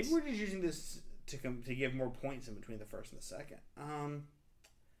few minutes. Maybe we're just using this to give more points in between the first and the second.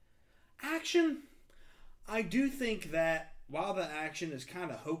 Action. I do think that while the action is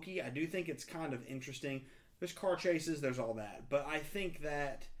kind of hokey, I do think it's kind of interesting. There's car chases, there's all that. But I think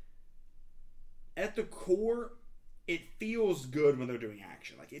that at the core, it feels good when they're doing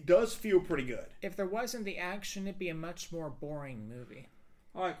action. Like, it does feel pretty good. If there wasn't the action, it'd be a much more boring movie.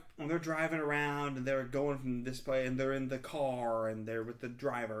 Like, when they're driving around and they're going from this place and they're in the car and they're with the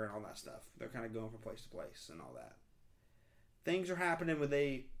driver and all that stuff. They're kind of going from place to place and all that. Things are happening when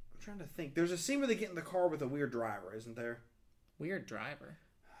I'm trying to think. There's a scene where they get in the car with a weird driver, isn't there? Weird driver?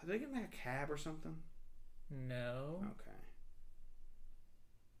 Did they get in like a cab or something? No. Okay.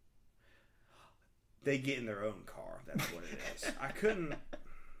 They get in their own car. That's what it is.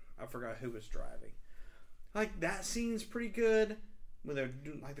 I forgot who was driving. Like, that scene's pretty good when they're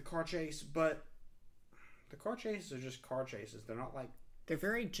doing like the car chase, but the car chases are just car chases. They're not like... They're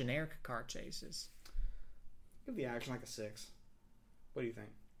very generic car chases. Give the action like a 6. What do you think?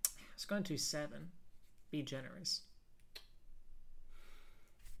 It's going to 7. Be generous.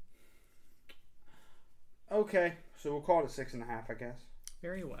 Okay, so we'll call it a 6.5, I guess.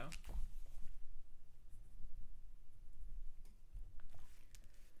 Very well.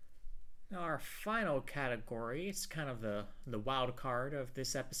 Now our final category, it's kind of the wild card of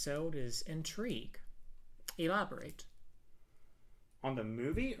this episode, is intrigue. Elaborate. On the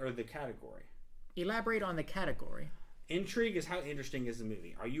movie or the category? Elaborate on the category. Intrigue is how interesting is the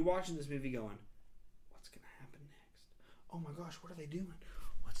movie. Are you watching this movie going, what's going to happen next? Oh my gosh, what are they doing?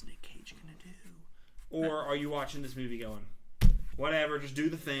 What's Nick Cage going to do? Or are you watching this movie going, whatever, just do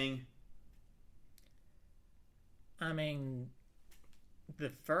the thing? I mean, the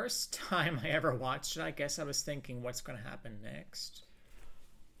first time I ever watched it, I guess I was thinking, what's going to happen next?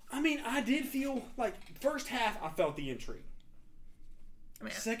 I mean, I did feel like, first half, I felt the intrigue. I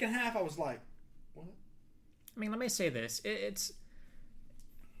mean, second half, I was like, what? I mean, let me say this. It's...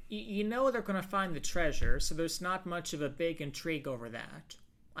 You know they're going to find the treasure, so there's not much of a big intrigue over that.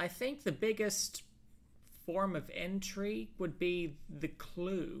 I think the biggest form of intrigue would be the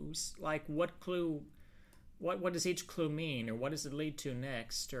clues. Like, what clue... What does each clue mean, or what does it lead to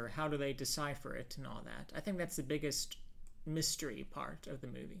next, or how do they decipher it, and all that. I think that's the biggest mystery part of the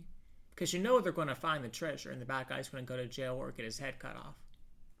movie. Because you know they're going to find the treasure, and the bad guy's going to go to jail or get his head cut off.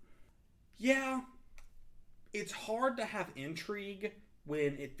 Yeah. It's hard to have intrigue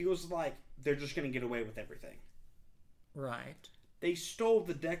when it feels like they're just going to get away with everything. Right. They stole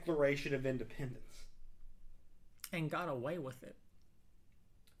the Declaration of Independence. And got away with it.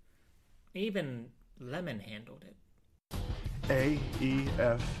 Even Lemon handled it.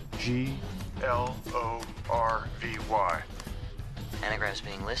 AEFGLORVY. Anagrams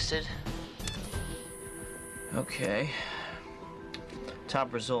being listed. Okay.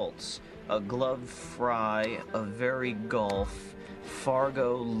 Top results. A glove fry, a very gulf,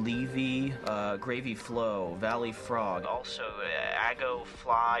 Fargo Levy, Gravy Flow, Valley Frog, also Ago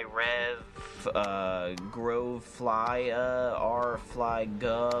Fly Rev, Grove Fly, R Fly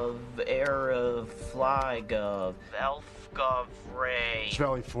Gov, Era Fly Gov, Elf Gov Ray. It's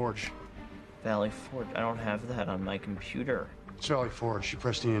Valley Forge. Valley Forge. I don't have that on my computer. It's Valley Forge. You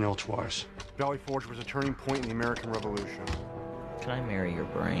pressed E and L twice. Valley Forge was a turning point in the American Revolution. Can I marry your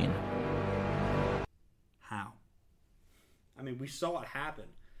brain? How? I mean, we saw it happen,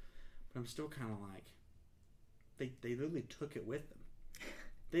 but I'm still kind of like, they literally took it with them.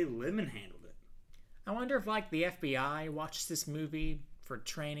 They lemon handled it. I wonder if, like, the FBI watched this movie for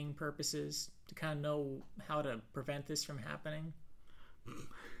training purposes to kind of know how to prevent this from happening.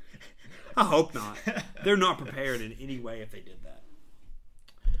 I hope not. They're not prepared in any way if they did that.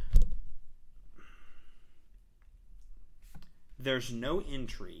 There's no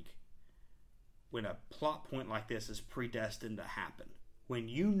intrigue when a plot point like this is predestined to happen. When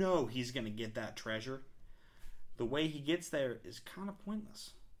you know he's going to get that treasure, the way he gets there is kind of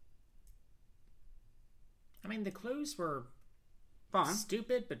pointless. I mean, the clues were Fine.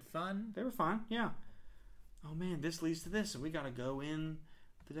 stupid but fun. They were fine, yeah. Oh man, this leads to this, and we got to go in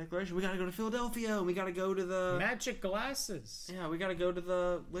the Declaration. We got to go to Philadelphia, and we got to go to the... Magic glasses. Yeah, we got to go to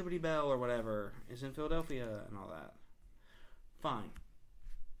the Liberty Bell or whatever is in Philadelphia and all that. Fine.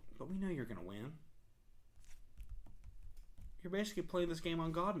 But we know you're going to win. You're basically playing this game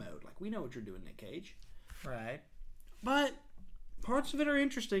on God mode. Like, we know what you're doing, Nick Cage. Right. But parts of it are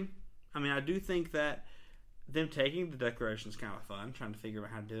interesting. I mean, I do think that them taking the Declaration is kind of fun, trying to figure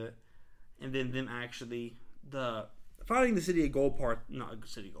out how to do it. And then them actually, finding the City of Gold part, not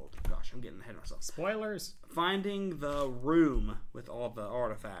City of Gold, gosh, I'm getting ahead of myself. Spoilers. Finding the room with all the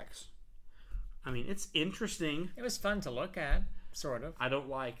artifacts. I mean, it's interesting. It was fun to look at, sort of. I don't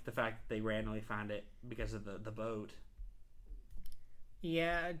like the fact that they randomly find it because of the boat.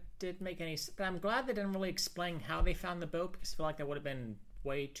 Yeah, it didn't make any sense. But I'm glad they didn't really explain how they found the boat, because I feel like that would have been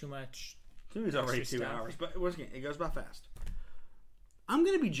way too much. The movie's already 2 hours, but once again, it goes by fast. I'm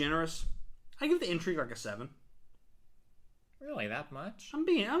going to be generous. I give the intrigue like a 7. Really, that much? I'm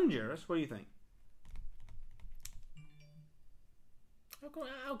generous. What do you think?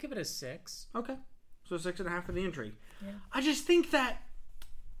 I'll give it a 6. Okay. So 6.5 for the intrigue. Yeah. I just think that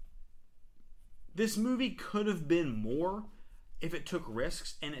this movie could have been more if it took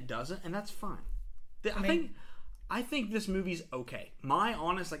risks, and it doesn't, and that's fine. I think this movie's okay. My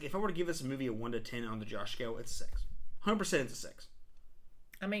honest, like, if I were to give this movie a 1 to 10 on the Josh scale, it's a 6. 100% it's a 6.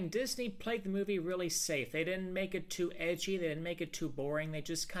 I mean, Disney played the movie really safe. They didn't make it too edgy. They didn't make it too boring. They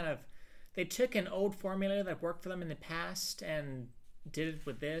just they took an old formula that worked for them in the past and did it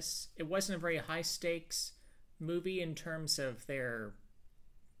with this. It wasn't a very high stakes movie in terms of their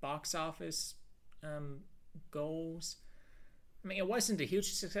box office goals. I mean, it wasn't a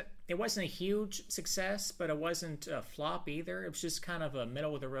huge success. It wasn't a huge success, but it wasn't a flop either. It was just kind of a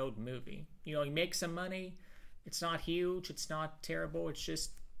middle of the road movie. You know, you make some money. It's not huge. It's not terrible. It's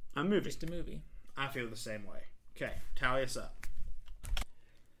just a movie. Just a movie. I feel the same way. Okay, tally us up.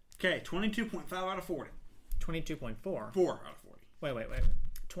 Okay, 22.5 out of 40. 22.4. 4 out of 40. Wait.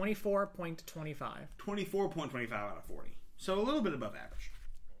 24.25. 24.25 out of 40. So a little bit above average.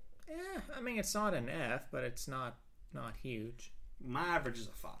 Yeah, I mean, it's not an F, but it's not huge. My average is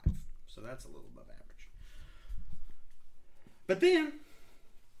a 5, so that's a little above average. But then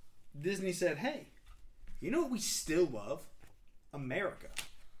Disney said, hey, you know what we still love? America.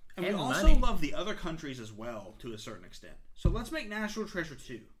 And we also money. love the other countries as well, to a certain extent. So let's make National Treasure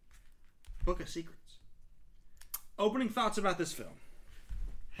 2. Book of Secrets. Opening thoughts about this film.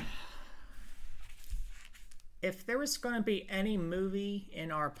 If there was going to be any movie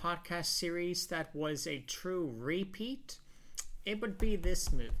in our podcast series that was a true repeat, it would be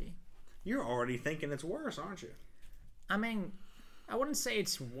this movie. You're already thinking it's worse, aren't you? I mean, I wouldn't say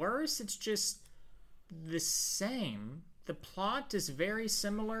it's worse. It's just the same. The plot is very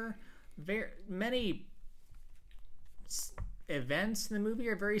similar. Many events in the movie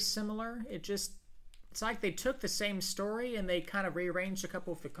are very similar. It's like they took the same story and they kind of rearranged a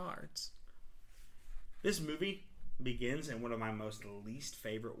couple of the cards. This movie begins in one of my most least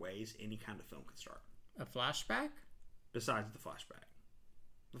favorite ways any kind of film could start. A flashback? Besides the flashback.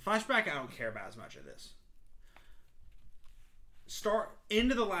 The flashback I don't care about as much as this. Start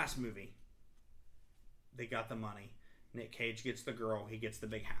into the last movie. They got the money. Nick Cage gets the girl. He gets the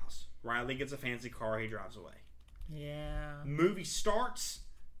big house. Riley gets a fancy car. He drives away. Yeah. Movie starts.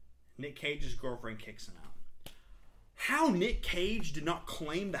 Nick Cage's girlfriend kicks him out. How Nick Cage did not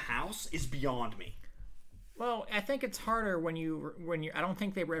claim the house is beyond me. Well, I think it's harder when you. I don't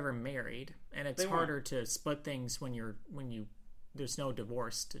think they were ever married, and it's harder to split things when there's no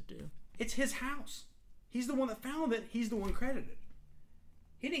divorce to do. It's his house. He's the one that found it. He's the one credited.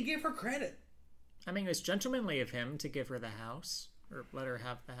 He didn't give her credit. I mean, it's gentlemanly of him to give her the house or let her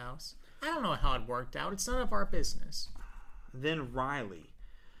have the house. I don't know how it worked out. It's none of our business. Then Riley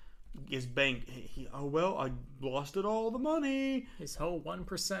is banked. I lost it all, the money. His whole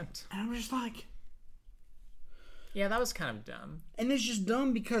 1%. And I'm just like, yeah, that was kind of dumb. And it's just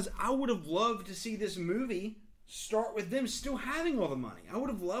dumb because I would have loved to see this movie start with them still having all the money. I would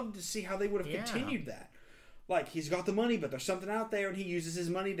have loved to see how they would have continued that. Like, he's got the money, but there's something out there, and he uses his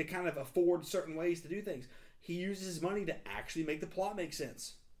money to kind of afford certain ways to do things. He uses his money to actually make the plot make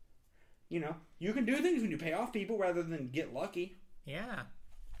sense. You know, you can do things when you pay off people rather than get lucky. Yeah.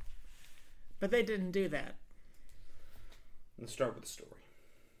 But they didn't do that. Let's start with the story.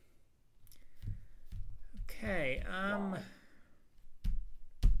 Okay, Wow.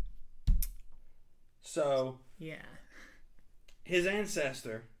 So, yeah. His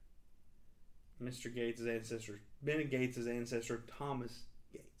ancestor, Mr. Gates' ancestor, Ben Gates' ancestor, Thomas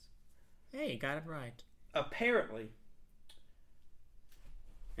Gates. Hey, you got it right. Apparently,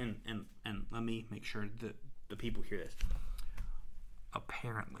 and let me make sure that the people hear this.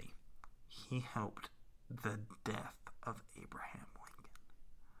 Apparently, he helped the death of Abraham Lincoln.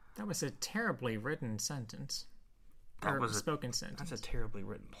 That was a terribly written sentence. That was a spoken sentence. That's a terribly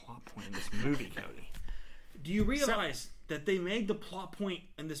written plot point in this movie, Cody. Do you realize that they made the plot point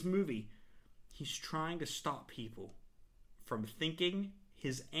in this movie? He's trying to stop people from thinking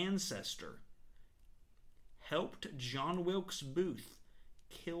his ancestor helped John Wilkes Booth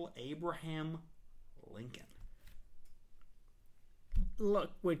kill Abraham Lincoln?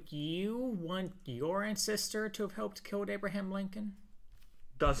 Look, would you want your ancestor to have helped kill Abraham Lincoln?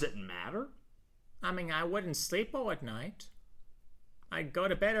 Does it matter? I mean, I wouldn't sleep well at night. I'd go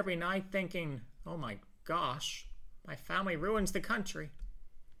to bed every night thinking, oh my gosh, my family ruins the country.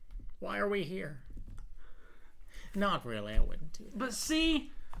 Why are we here? Not really, I wouldn't do that. But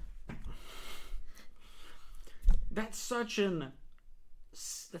see, that's such a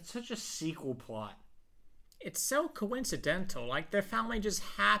sequel plot. It's so coincidental. Like, their family just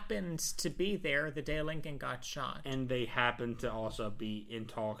happens to be there the day Lincoln got shot. And they happen to also be in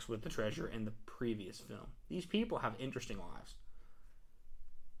talks with the treasure in the previous film. These people have interesting lives.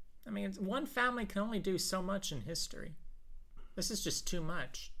 I mean, one family can only do so much in history. This is just too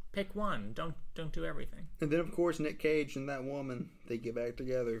much. Pick one. Don't do everything. And then, of course, Nick Cage and that woman, they get back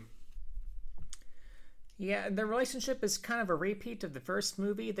together. Yeah, their relationship is kind of a repeat of the first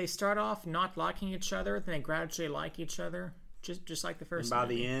movie. They start off not liking each other, then they gradually like each other, just like the first movie. And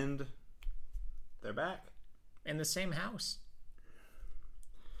by the end, they're back. In the same house.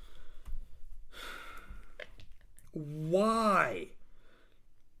 Why?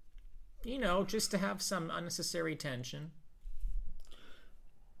 You know, just to have some unnecessary tension.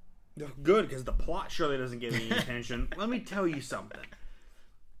 Good, because the plot surely doesn't get any attention. Let me tell you something.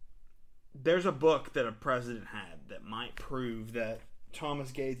 There's a book that a president had that might prove that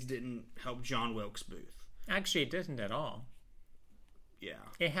Thomas Gates didn't help John Wilkes Booth. Actually, it didn't at all. Yeah.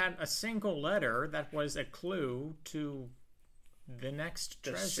 It had a single letter that was a clue to the next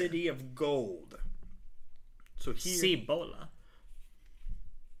treasure. The City of Gold. So here... Cibola.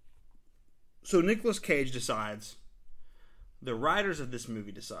 So Nicolas Cage decides, the writers of this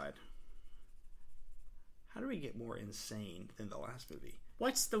movie decide, how do we get more insane than the last movie?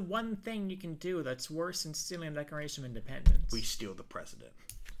 What's the one thing you can do that's worse than stealing the Declaration of Independence? We steal the president.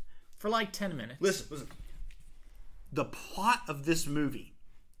 For like 10 minutes. Listen. The plot of this movie,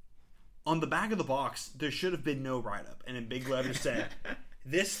 on the back of the box, there should have been no write-up. And in big letters said,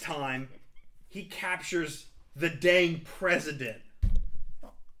 this time, he captures the dang president.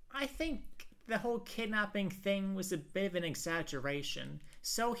 I think the whole kidnapping thing was a bit of an exaggeration.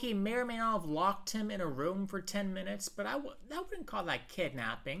 So he may or may not have locked him in a room for 10 minutes, but I wouldn't call that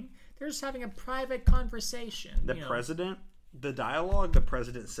kidnapping. They're just having a private conversation. The president, the dialogue the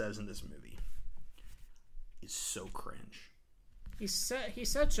president says in this movie is so cringe. He's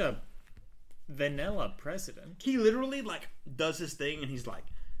such a vanilla president. He literally, like, does his thing, and he's like,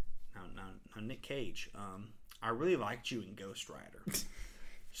 now Nick Cage, I really liked you in Ghost Rider.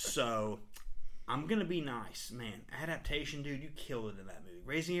 So... I'm gonna be nice, man. Adaptation, dude, you killed it in that movie.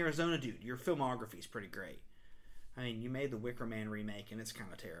 Raising Arizona, dude, your filmography is pretty great. I mean, you made the Wicker Man remake, and it's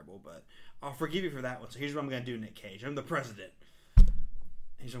kind of terrible, but I'll forgive you for that one. So here's what I'm gonna do, Nick Cage. I'm the president.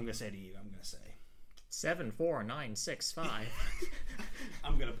 Here's what I'm gonna say to you. I'm gonna say 74965.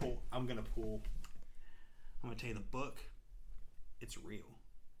 I'm gonna tell you the book. It's real.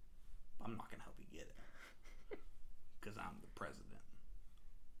 I'm not gonna help you get it because I'm the president.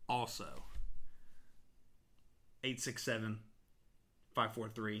 Also.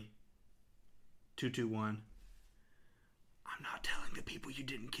 867-543-221. I'm not telling the people you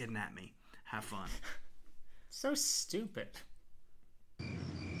didn't kidnap me. Have fun. So stupid.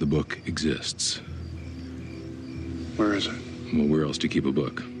 The book exists. Where is it? Well, where else to keep a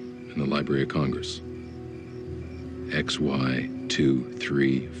book? In the Library of Congress.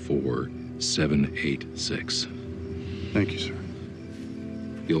 XY234786. Thank you, sir.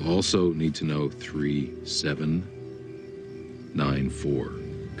 You'll also need to know 3794.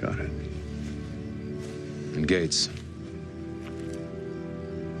 Got it. And Gates.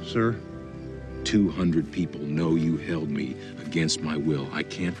 Sir? 200 people know you held me against my will. I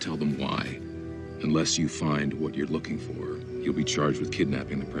can't tell them why. Unless you find what you're looking for, you'll be charged with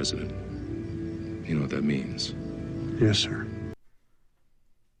kidnapping the president. You know what that means? Yes, sir.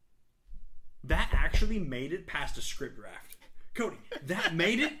 That actually made it past a script draft. Cody, that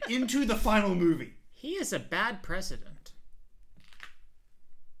made it into the final movie. He is a bad president.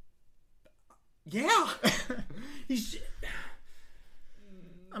 Yeah.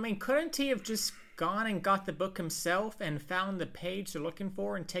 I mean, couldn't he have just gone and got the book himself and found the page they're looking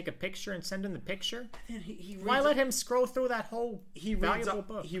for and take a picture and send him the picture? Why let him scroll through that whole valuable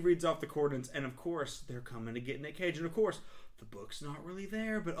book? He reads off the coordinates, and of course, they're coming to get Nick Cage. And of course, the book's not really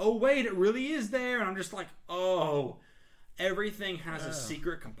there, but oh wait, it really is there. And I'm just like, oh... Everything has a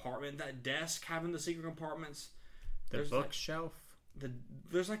secret compartment. That desk having the secret compartments. The bookshelf.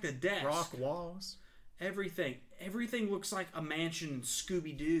 There's like the desk. Rock walls. Everything looks like a mansion in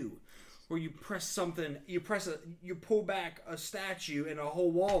Scooby-Doo, where you press something, you pull back a statue and a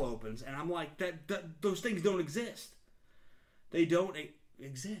whole wall opens, and I'm like, those things don't exist. They don't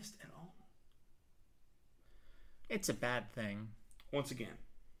exist at all. It's a bad thing. Once again,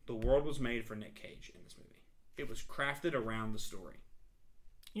 the world was made for Nick Cage in this movie. It was crafted around the story.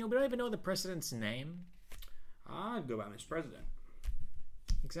 You know, we don't even know the president's name. I'd go by Mr. President.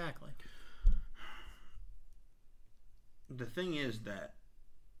 Exactly. The thing is that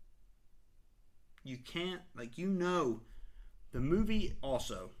you can't, like, you know, the movie's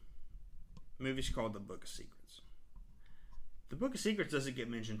called The Book of Secrets. The Book of Secrets doesn't get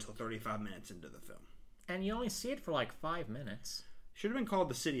mentioned until 35 minutes into the film. And you only see it for like 5 minutes. Should have been called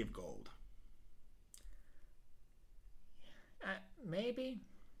The City of Gold. Maybe?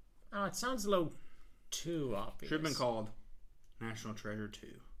 Oh, it sounds a little too obvious. Should have been called National Treasure 2.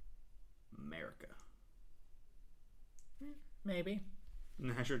 America. Maybe.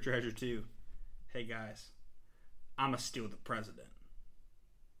 National Treasure 2. Hey guys, I'ma steal the president. I'm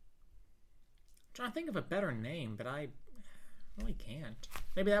trying to think of a better name, but I really can't.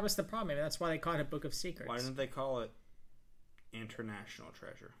 Maybe that was the problem. Maybe that's why they called it Book of Secrets. Why didn't they call it International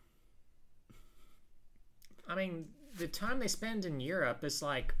Treasure? I mean, the time they spend in Europe is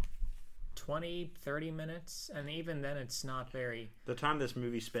like 20, 30 minutes, and even then it's not very The time this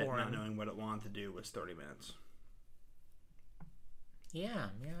movie spent foreign. not knowing what it wanted to do was 30 minutes. Yeah,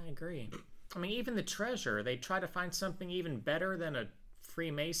 I agree. I mean, even the treasure, they try to find something even better than a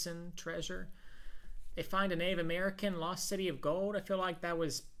Freemason treasure. They find a Native American lost city of gold. I feel like that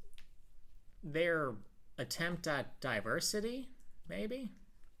was their attempt at diversity, maybe?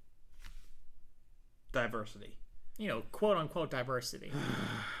 Diversity. You know, quote-unquote diversity.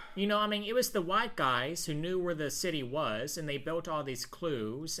 You know, I mean, it was the white guys who knew where the city was, and they built all these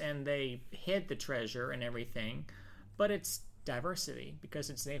clues, and they hid the treasure and everything. But it's diversity,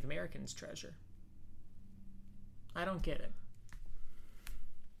 because it's Native Americans' treasure. I don't get it.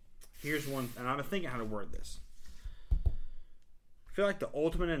 Here's one, and I've been thinking how to word this. I feel like the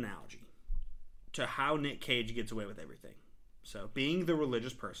ultimate analogy to how Nick Cage gets away with everything. So, being the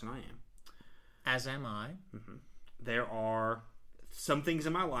religious person I am. As am I. Mm-hmm. There are some things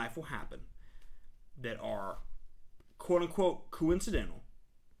in my life will happen that are quote-unquote coincidental,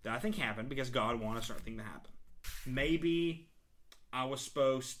 that I think happen because God wanted a certain thing to happen. Maybe I was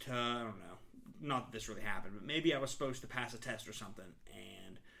supposed to, I don't know, not that this really happened, but maybe I was supposed to pass a test or something,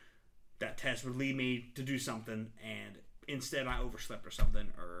 and that test would lead me to do something, and instead I overslept or something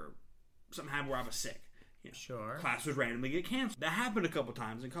happened where I was sick. You know, Sure. Class would randomly get canceled. That happened a couple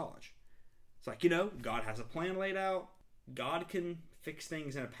times in college. It's like, you know, God has a plan laid out. God can fix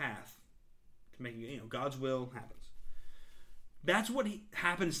things in a path to make, you know, God's will happens. That's what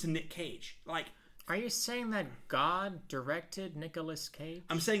happens to Nick Cage. Like, Are you saying that God directed Nicolas Cage?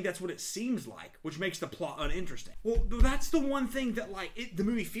 I'm saying that's what it seems like, which makes the plot uninteresting. Well, that's the one thing that, like, the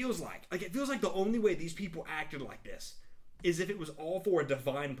movie feels like. Like, it feels like the only way these people acted like this is if it was all for a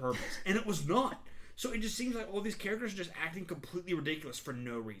divine purpose. And it was not. So it just seems like all these characters are just acting completely ridiculous for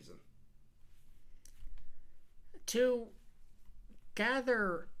no reason. To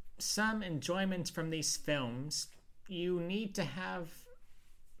gather some enjoyment from these films, you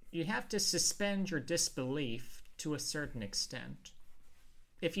have to suspend your disbelief to a certain extent.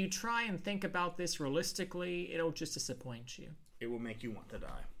 If you try and think about this realistically, it'll just disappoint you. It will make you want to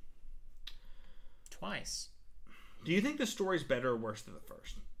die. Twice. Do you think the story's better or worse than the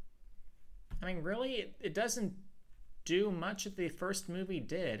first? I mean, really, it doesn't do much that the first movie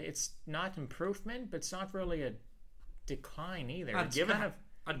did. It's not improvement, but it's not really a decline either. I'd give it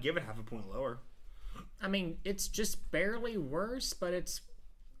half a point lower. I mean, it's just barely worse, but it's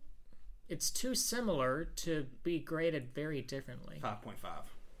too similar to be graded very differently. 5.5.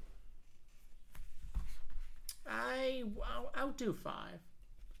 I'll do 5.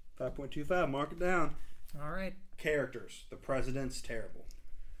 5.25. Mark it down. All right. Characters. The president's terrible.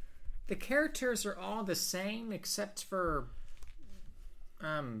 The characters are all the same except for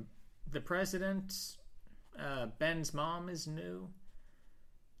the president. Ben's mom is new.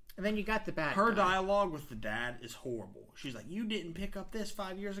 And then you got the bad Her guy. dialogue with the dad is horrible. She's like, you didn't pick up this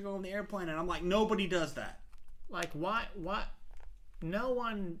 5 years ago on the airplane. And I'm like, nobody does that. Like, what? No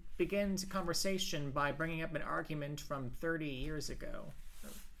one begins a conversation by bringing up an argument from 30 years ago.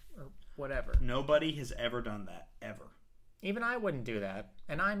 Or whatever. Nobody has ever done that. Ever. Even I wouldn't do that.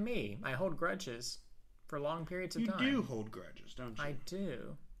 And I'm me. I hold grudges for long periods of time. You do hold grudges, don't you? I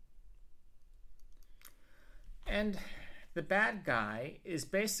do. And the bad guy is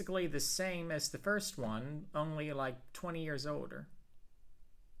basically the same as the first one, only like 20 years older.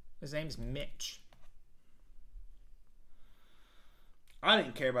 His name's Mitch. I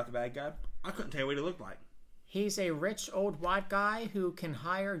didn't care about the bad guy. I couldn't tell you what he looked like. He's a rich old white guy who can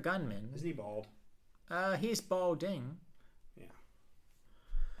hire gunmen. Isn't he bald? He's balding. Yeah.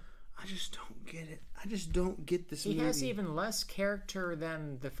 I just don't get it. I just don't get this movie. He has even less character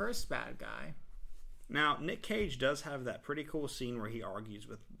than the first bad guy. Now, Nick Cage does have that pretty cool scene where he argues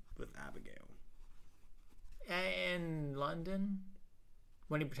with Abigail. In London?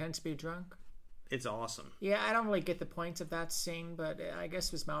 When he pretends to be drunk? It's awesome. Yeah, I don't really get the point of that scene, but I guess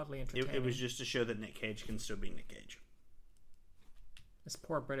it was mildly entertaining. It was just to show that Nick Cage can still be Nick Cage. It's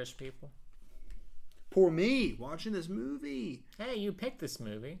poor British people. Poor me, watching this movie. Hey, you picked this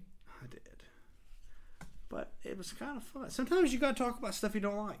movie. I did. But it was kind of fun. Sometimes you gotta talk about stuff you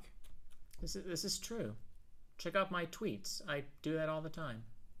don't like. This is true. Check out my tweets. I do that all the time.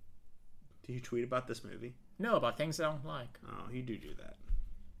 Do you tweet about this movie? No, about things I don't like. Oh, you do that.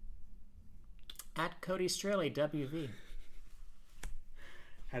 At Cody Straley, WV.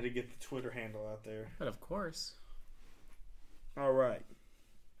 Had to get the Twitter handle out there. But of course. All right.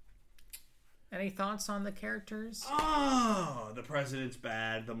 Any thoughts on the characters? Oh, the president's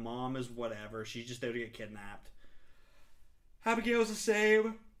bad. The mom is whatever. She's just there to get kidnapped. Abigail's the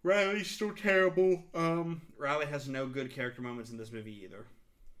same. Riley's still terrible. Riley has no good character moments in this movie either.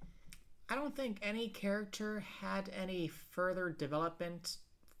 I don't think any character had any further development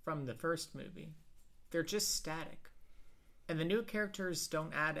from the first movie. They're just static. And the new characters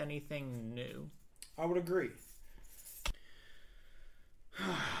don't add anything new. I would agree.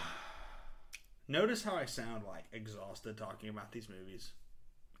 Notice how I sound like exhausted talking about these movies.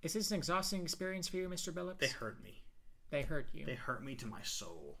 Is this an exhausting experience for you, Mr. Billups? They hurt me. They hurt you. They hurt me to my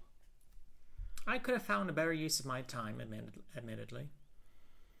soul. I could have found a better use of my time, admittedly.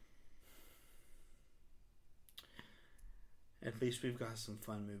 At least we've got some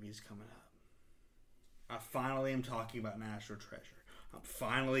fun movies coming up. I finally am talking about National Treasure. I'm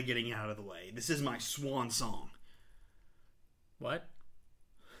finally getting out of the way. This is my swan song. What?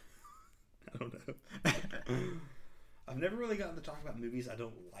 I don't know. I've never really gotten to talk about movies I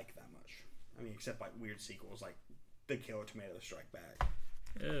don't like that much. I mean, except like weird sequels like The Killer Tomato Strike Back.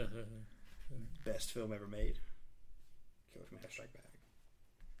 Best film ever made. Killer Tomato Strike Back.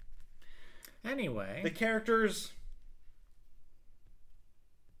 Anyway. The characters...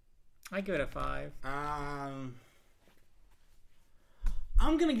 I give it a 5. I'm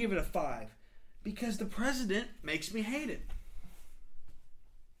going to give it a 5 because the president makes me hate it.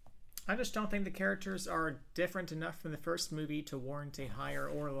 I just don't think the characters are different enough from the first movie to warrant a higher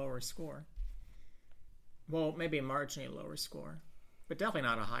or lower score. Well, maybe a marginally lower score, but definitely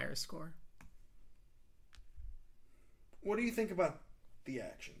not a higher score. What do you think about the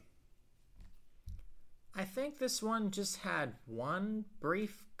action? I think this one just had one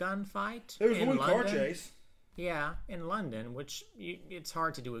brief gunfight. There was one London. car chase. Yeah, in London, which it's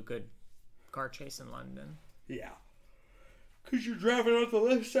hard to do a good car chase in London. Yeah. Because you're driving on the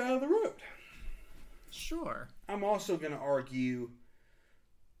left side of the road. Sure. I'm also going to argue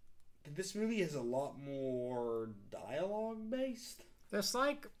that this movie is a lot more dialogue-based. There's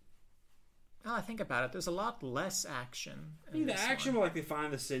like... Now I think about it, there's a lot less action. I mean, the action where like they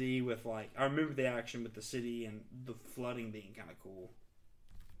find the city with like... I remember the action with the city and the flooding being kind of cool.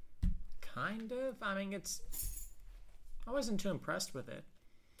 Kind of? I mean, it's... I wasn't too impressed with it.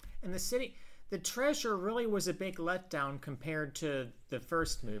 And the city... The treasure really was a big letdown compared to the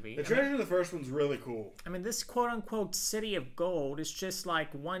first movie. The treasure in the first one's really cool. I mean, this quote-unquote city of gold is just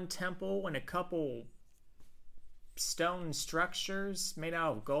like one temple and a couple stone structures made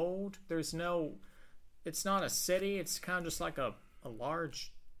out of gold. There's no... It's not a city. It's kind of just like a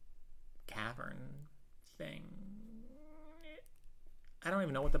large cavern thing. I don't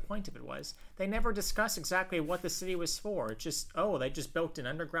even know what the point of it was. They never discussed exactly what the city was for. It's just, they just built an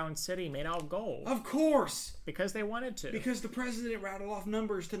underground city made out of gold. Of course! Because they wanted to. Because the president rattled off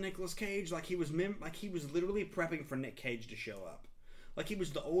numbers to Nicolas Cage like he was literally prepping for Nick Cage to show up. Like he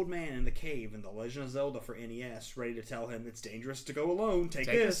was the old man in the cave in The Legend of Zelda for NES, ready to tell him it's dangerous to go alone. Take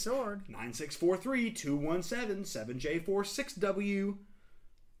this. The sword. 9643-217-7J46W.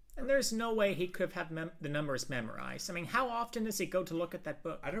 And there's no way he could have the numbers memorized. I mean, how often does he go to look at that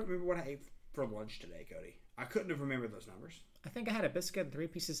book? I don't remember what I ate for lunch today, Cody. I couldn't have remembered those numbers. I think I had a biscuit and 3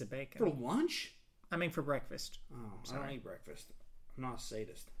 pieces of bacon. For lunch? I mean, for breakfast. Oh, sorry. I don't eat breakfast. I'm not a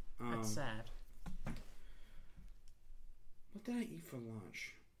sadist. That's sad. What did I eat for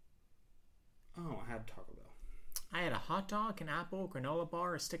lunch? Oh, I had Taco Bell. I had a hot dog, an apple, granola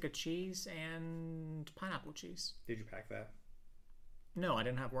bar, a stick of cheese, and pineapple cheese. Did you pack that? No, I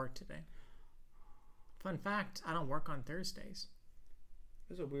didn't have work today. Fun fact, I don't work on Thursdays.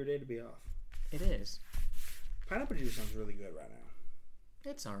 It's a weird day to be off. It is. Pineapple juice sounds really good right now.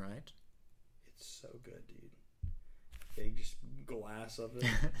 It's all right. It's so good, dude. Big just glass of it.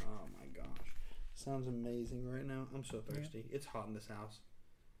 Oh my gosh. Sounds amazing right now. I'm so thirsty. Yeah. It's hot in this house.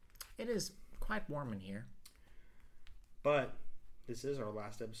 It is quite warm in here. But this is our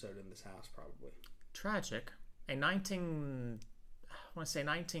last episode in this house, probably. Tragic. A 1920s,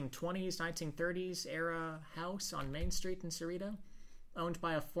 1930s era house on Main Street in Cerrito, owned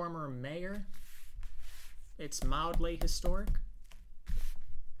by a former mayor. It's mildly historic.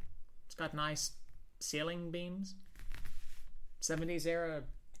 It's got nice ceiling beams. 70s era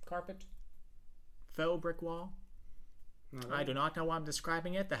carpet. Faux brick wall. I do not know why I'm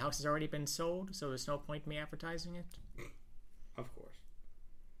describing it. The house has already been sold, so there's no point in me advertising it. Of course.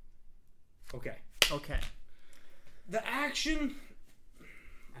 Okay. Okay. The action,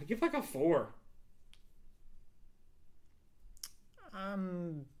 I give like a 4.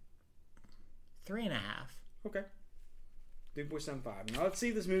 3.5. Okay. 3.75. Now let's see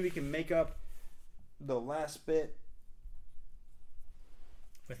if this movie can make up the last bit.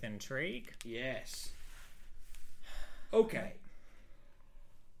 With intrigue? Yes. Okay.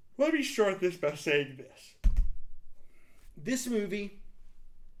 Let me start this by saying this. This movie,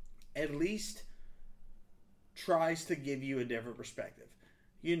 at least, tries to give you a different perspective.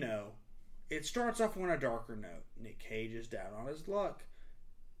 You know, it starts off on a darker note. Nick Cage is down on his luck.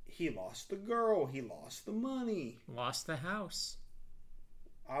 He lost the girl. He lost the money. Lost the house.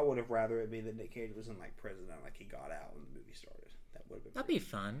 I would have rather it be that Nick Cage was in like prison and like he got out when the movie started. That would have been. That'd be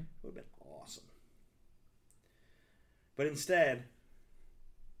fun. Would have been awesome. But instead,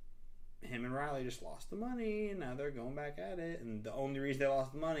 him and Riley just lost the money, and now they're going back at it. And the only reason they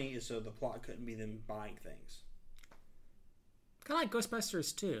lost the money is so the plot couldn't be them buying things. Kind of like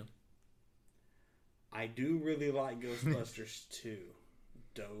Ghostbusters 2. I do really like Ghostbusters 2.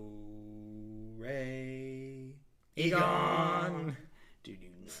 Do Re Egon. Dude,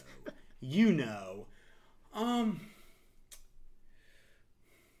 you know.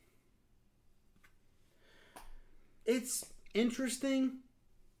 It's interesting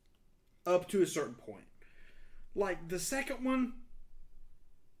up to a certain point. Like the second one,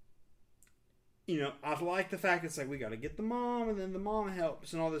 you know, I like the fact it's like we got to get the mom and then the mom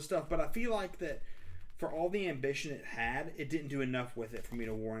helps and all this stuff. But I feel like that for all the ambition it had, it didn't do enough with it for me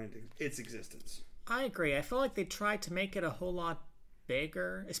to warrant its existence. I agree. I feel like they tried to make it a whole lot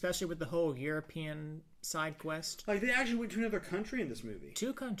bigger, especially with the whole European side quest. Like they actually went to another country in this movie.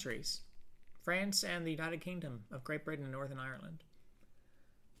 2 countries. France and the United Kingdom of Great Britain and Northern Ireland.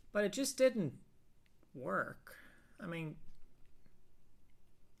 But it just didn't work. I mean,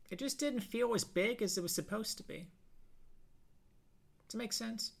 it just didn't feel as big as it was supposed to be. Does it make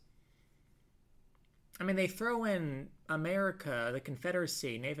sense? I mean, they throw in America, the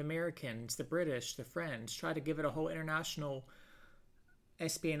Confederacy, Native Americans, the British, the French, try to give it a whole international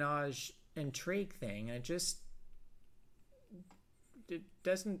espionage intrigue thing, and it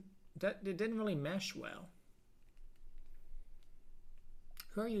didn't really mesh well.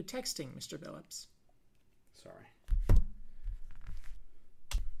 Who are you texting, Mr. Phillips? Sorry.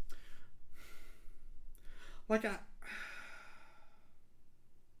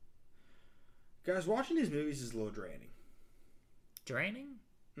 Guys, watching these movies is a little draining. Draining?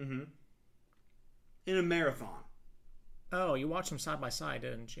 Mm-hmm. In a marathon. Oh, you watched them side by side,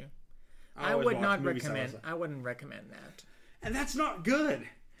 didn't you? I wouldn't recommend that. And that's not good.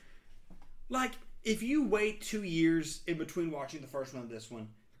 Like, if you wait 2 years in between watching the first one and this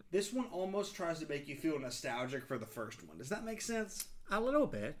one almost tries to make you feel nostalgic for the first one. Does that make sense? A little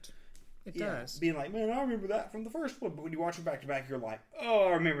bit. It does. Being like, man, I remember that from the first one. But when you watch them back to back, you're like, oh,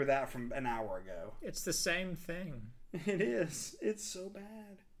 I remember that from an hour ago. It's the same thing. It is. It's so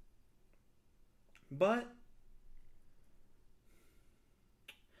bad. But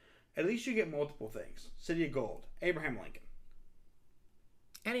at least you get multiple things. City of Gold, Abraham Lincoln.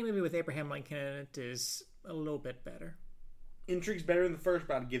 Any movie with Abraham Lincoln in it is a little bit better. Intrigue's better than the first,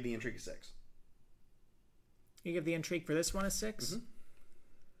 but I'd give the Intrigue a 6. You give the Intrigue for this one a 6? Mm-hmm.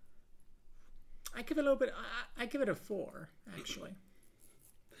 I give it a little bit. I give it a 4, actually.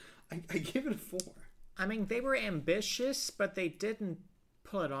 I give it a 4. I mean, they were ambitious, but they didn't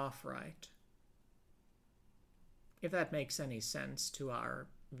pull it off right. If that makes any sense to our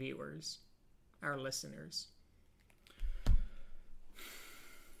viewers, our listeners.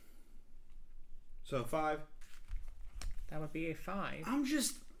 So 5. That would be a 5.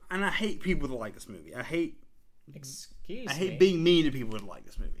 And I hate people that like this movie. I hate me. being mean to people that like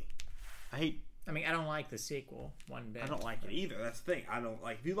this movie. I mean, I don't like the sequel one bit. I don't like it either. That's the thing. I don't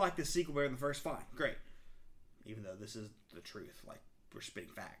like. If you like the sequel better than the first, fine, great. Even though this is the truth, like we're spitting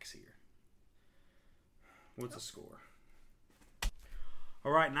facts here. What's the score?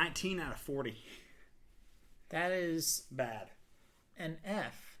 All right, 19 out of 40. That is Bad. an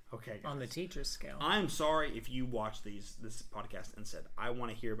F Okay, guys. on the teacher scale. I'm sorry if you watched this podcast and said, I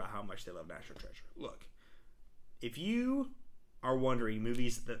want to hear about how much they love National Treasure. Look, if you are wondering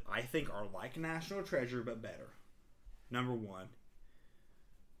movies that I think are like National Treasure but better, number one.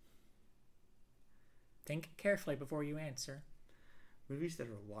 Think carefully before you answer. Movies that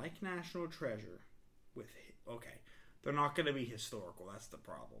are like National Treasure with... Okay, they're not going to be historical. That's the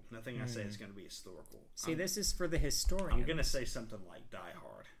problem. Nothing I say is going to be historical. See, this is for the historian. I'm going to say something like Die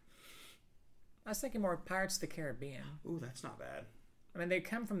Hard. I was thinking more Pirates of the Caribbean. Ooh, that's not bad. I mean, they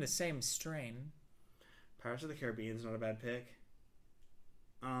come from the same strain. Pirates of the Caribbean is not a bad pick.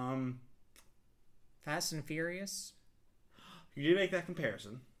 Fast and Furious. You did make that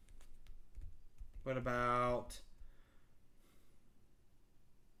comparison. What about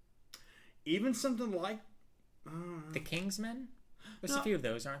even something like The Kingsmen? There's No. a few of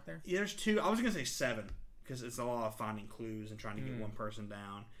those, aren't there? yeah, there's two. I was gonna say 7 because it's a lot of finding clues and trying to get one person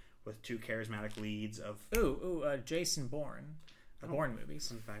down with 2 charismatic leads of. Jason Bourne. The Bourne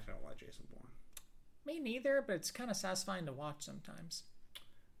movies. In fact, I don't like Jason Bourne. Me neither, but it's kind of satisfying to watch sometimes.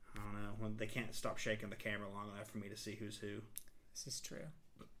 I don't know when they can't stop shaking the camera long enough for me to see who's who. This is true.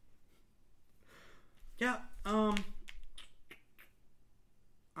 Yeah.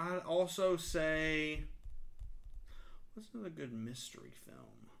 I'd also say, what's another good mystery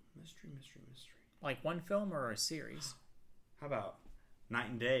film? Mystery. Like one film or a series? How about Night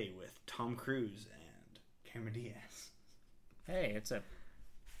and Day with Tom Cruise and Cameron Diaz? Hey, it's a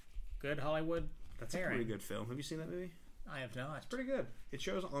good Hollywood That's pairing. a pretty good film. Have you seen that movie? I have not. It's pretty good. It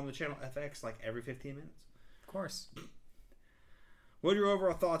shows on the channel FX like every 15 minutes. Of course. What are your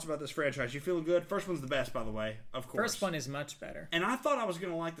overall thoughts about this franchise? You feeling good? First one's the best, by the way. Of course. First one is much better. And I thought I was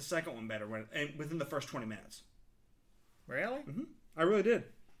going to like the second one better within the first 20 minutes. Really? Mm-hmm. I really did.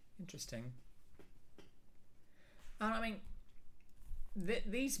 Interesting. I mean,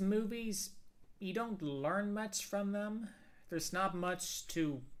 these movies, you don't learn much from them. There's not much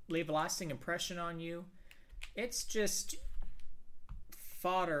to leave a lasting impression on you. It's just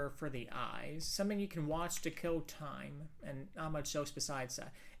fodder for the eyes, something you can watch to kill time, and not much else besides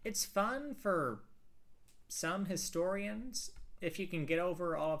that. It's fun for some historians if you can get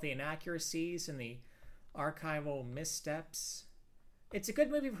over all of the inaccuracies and the archival missteps. It's a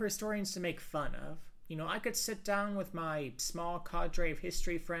good movie for historians to make fun of. You know, I could sit down with my small cadre of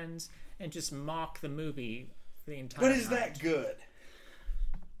history friends and just mock the movie for the entire But is night. that good?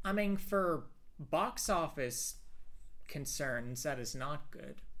 I mean, for box office concerns, that is not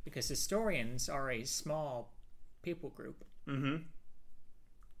good, because historians are a small people group. 100%.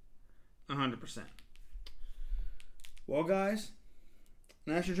 Well, guys,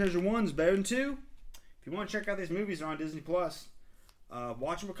 National Treasure 1's better than 2. If you want to check out these movies, they're on Disney Plus.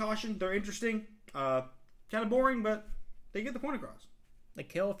 Watch them with caution. They're interesting. Kind of boring, but they get the point across. They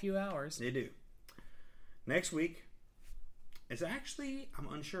kill a few hours. They do. Next week, it's actually, I'm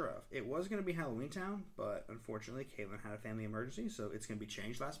unsure of. It was going to be Halloween Town, but unfortunately, Caitlin had a family emergency, so it's going to be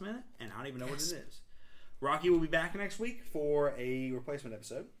changed last minute, and I don't even know what it is. Rocky will be back next week for a replacement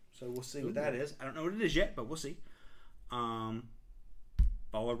episode, so we'll see what that is. I don't know what it is yet, but we'll see. Follow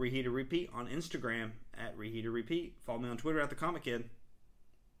Reheat or Repeat on Instagram at Reheat or Repeat. Follow me on Twitter at The Comic Kid.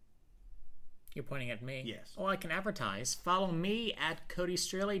 You're pointing at me? Yes. Oh, I can advertise. Follow me at Cody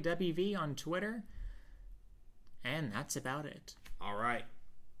Straley, WV on Twitter. And that's about it. All right.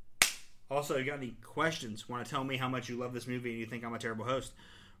 Also, you got any questions? Want to tell me how much you love this movie and you think I'm a terrible host?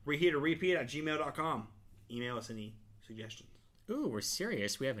 Reheat or Repeat at gmail.com. Email us any suggestions. Ooh, we're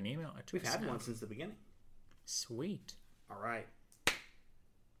serious. We have an email address. We've had now. one since the beginning. Sweet. All right.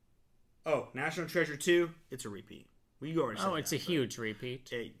 Oh, National Treasure 2, it's a repeat. We already said It's that, a huge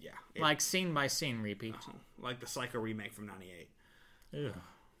repeat. Like scene by scene repeat. like the Psycho remake from 98. Ugh.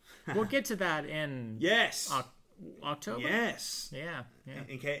 We'll get to that in Yes. October. Yes. Yeah.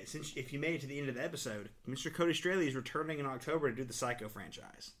 In case, if you made it to the end of the episode, Mr. Cody Straley is returning in October to do the Psycho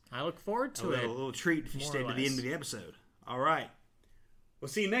franchise. I look forward to A it. little treat if you more stayed or to the end less. of the episode. All right. We'll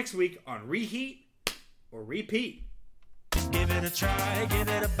see you next week on Reheat or Repeat. Give it a try, give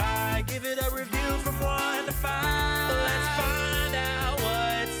it a buy, give it a review from 1 to 5. Let's find out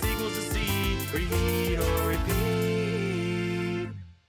what sequels to see. Reheat.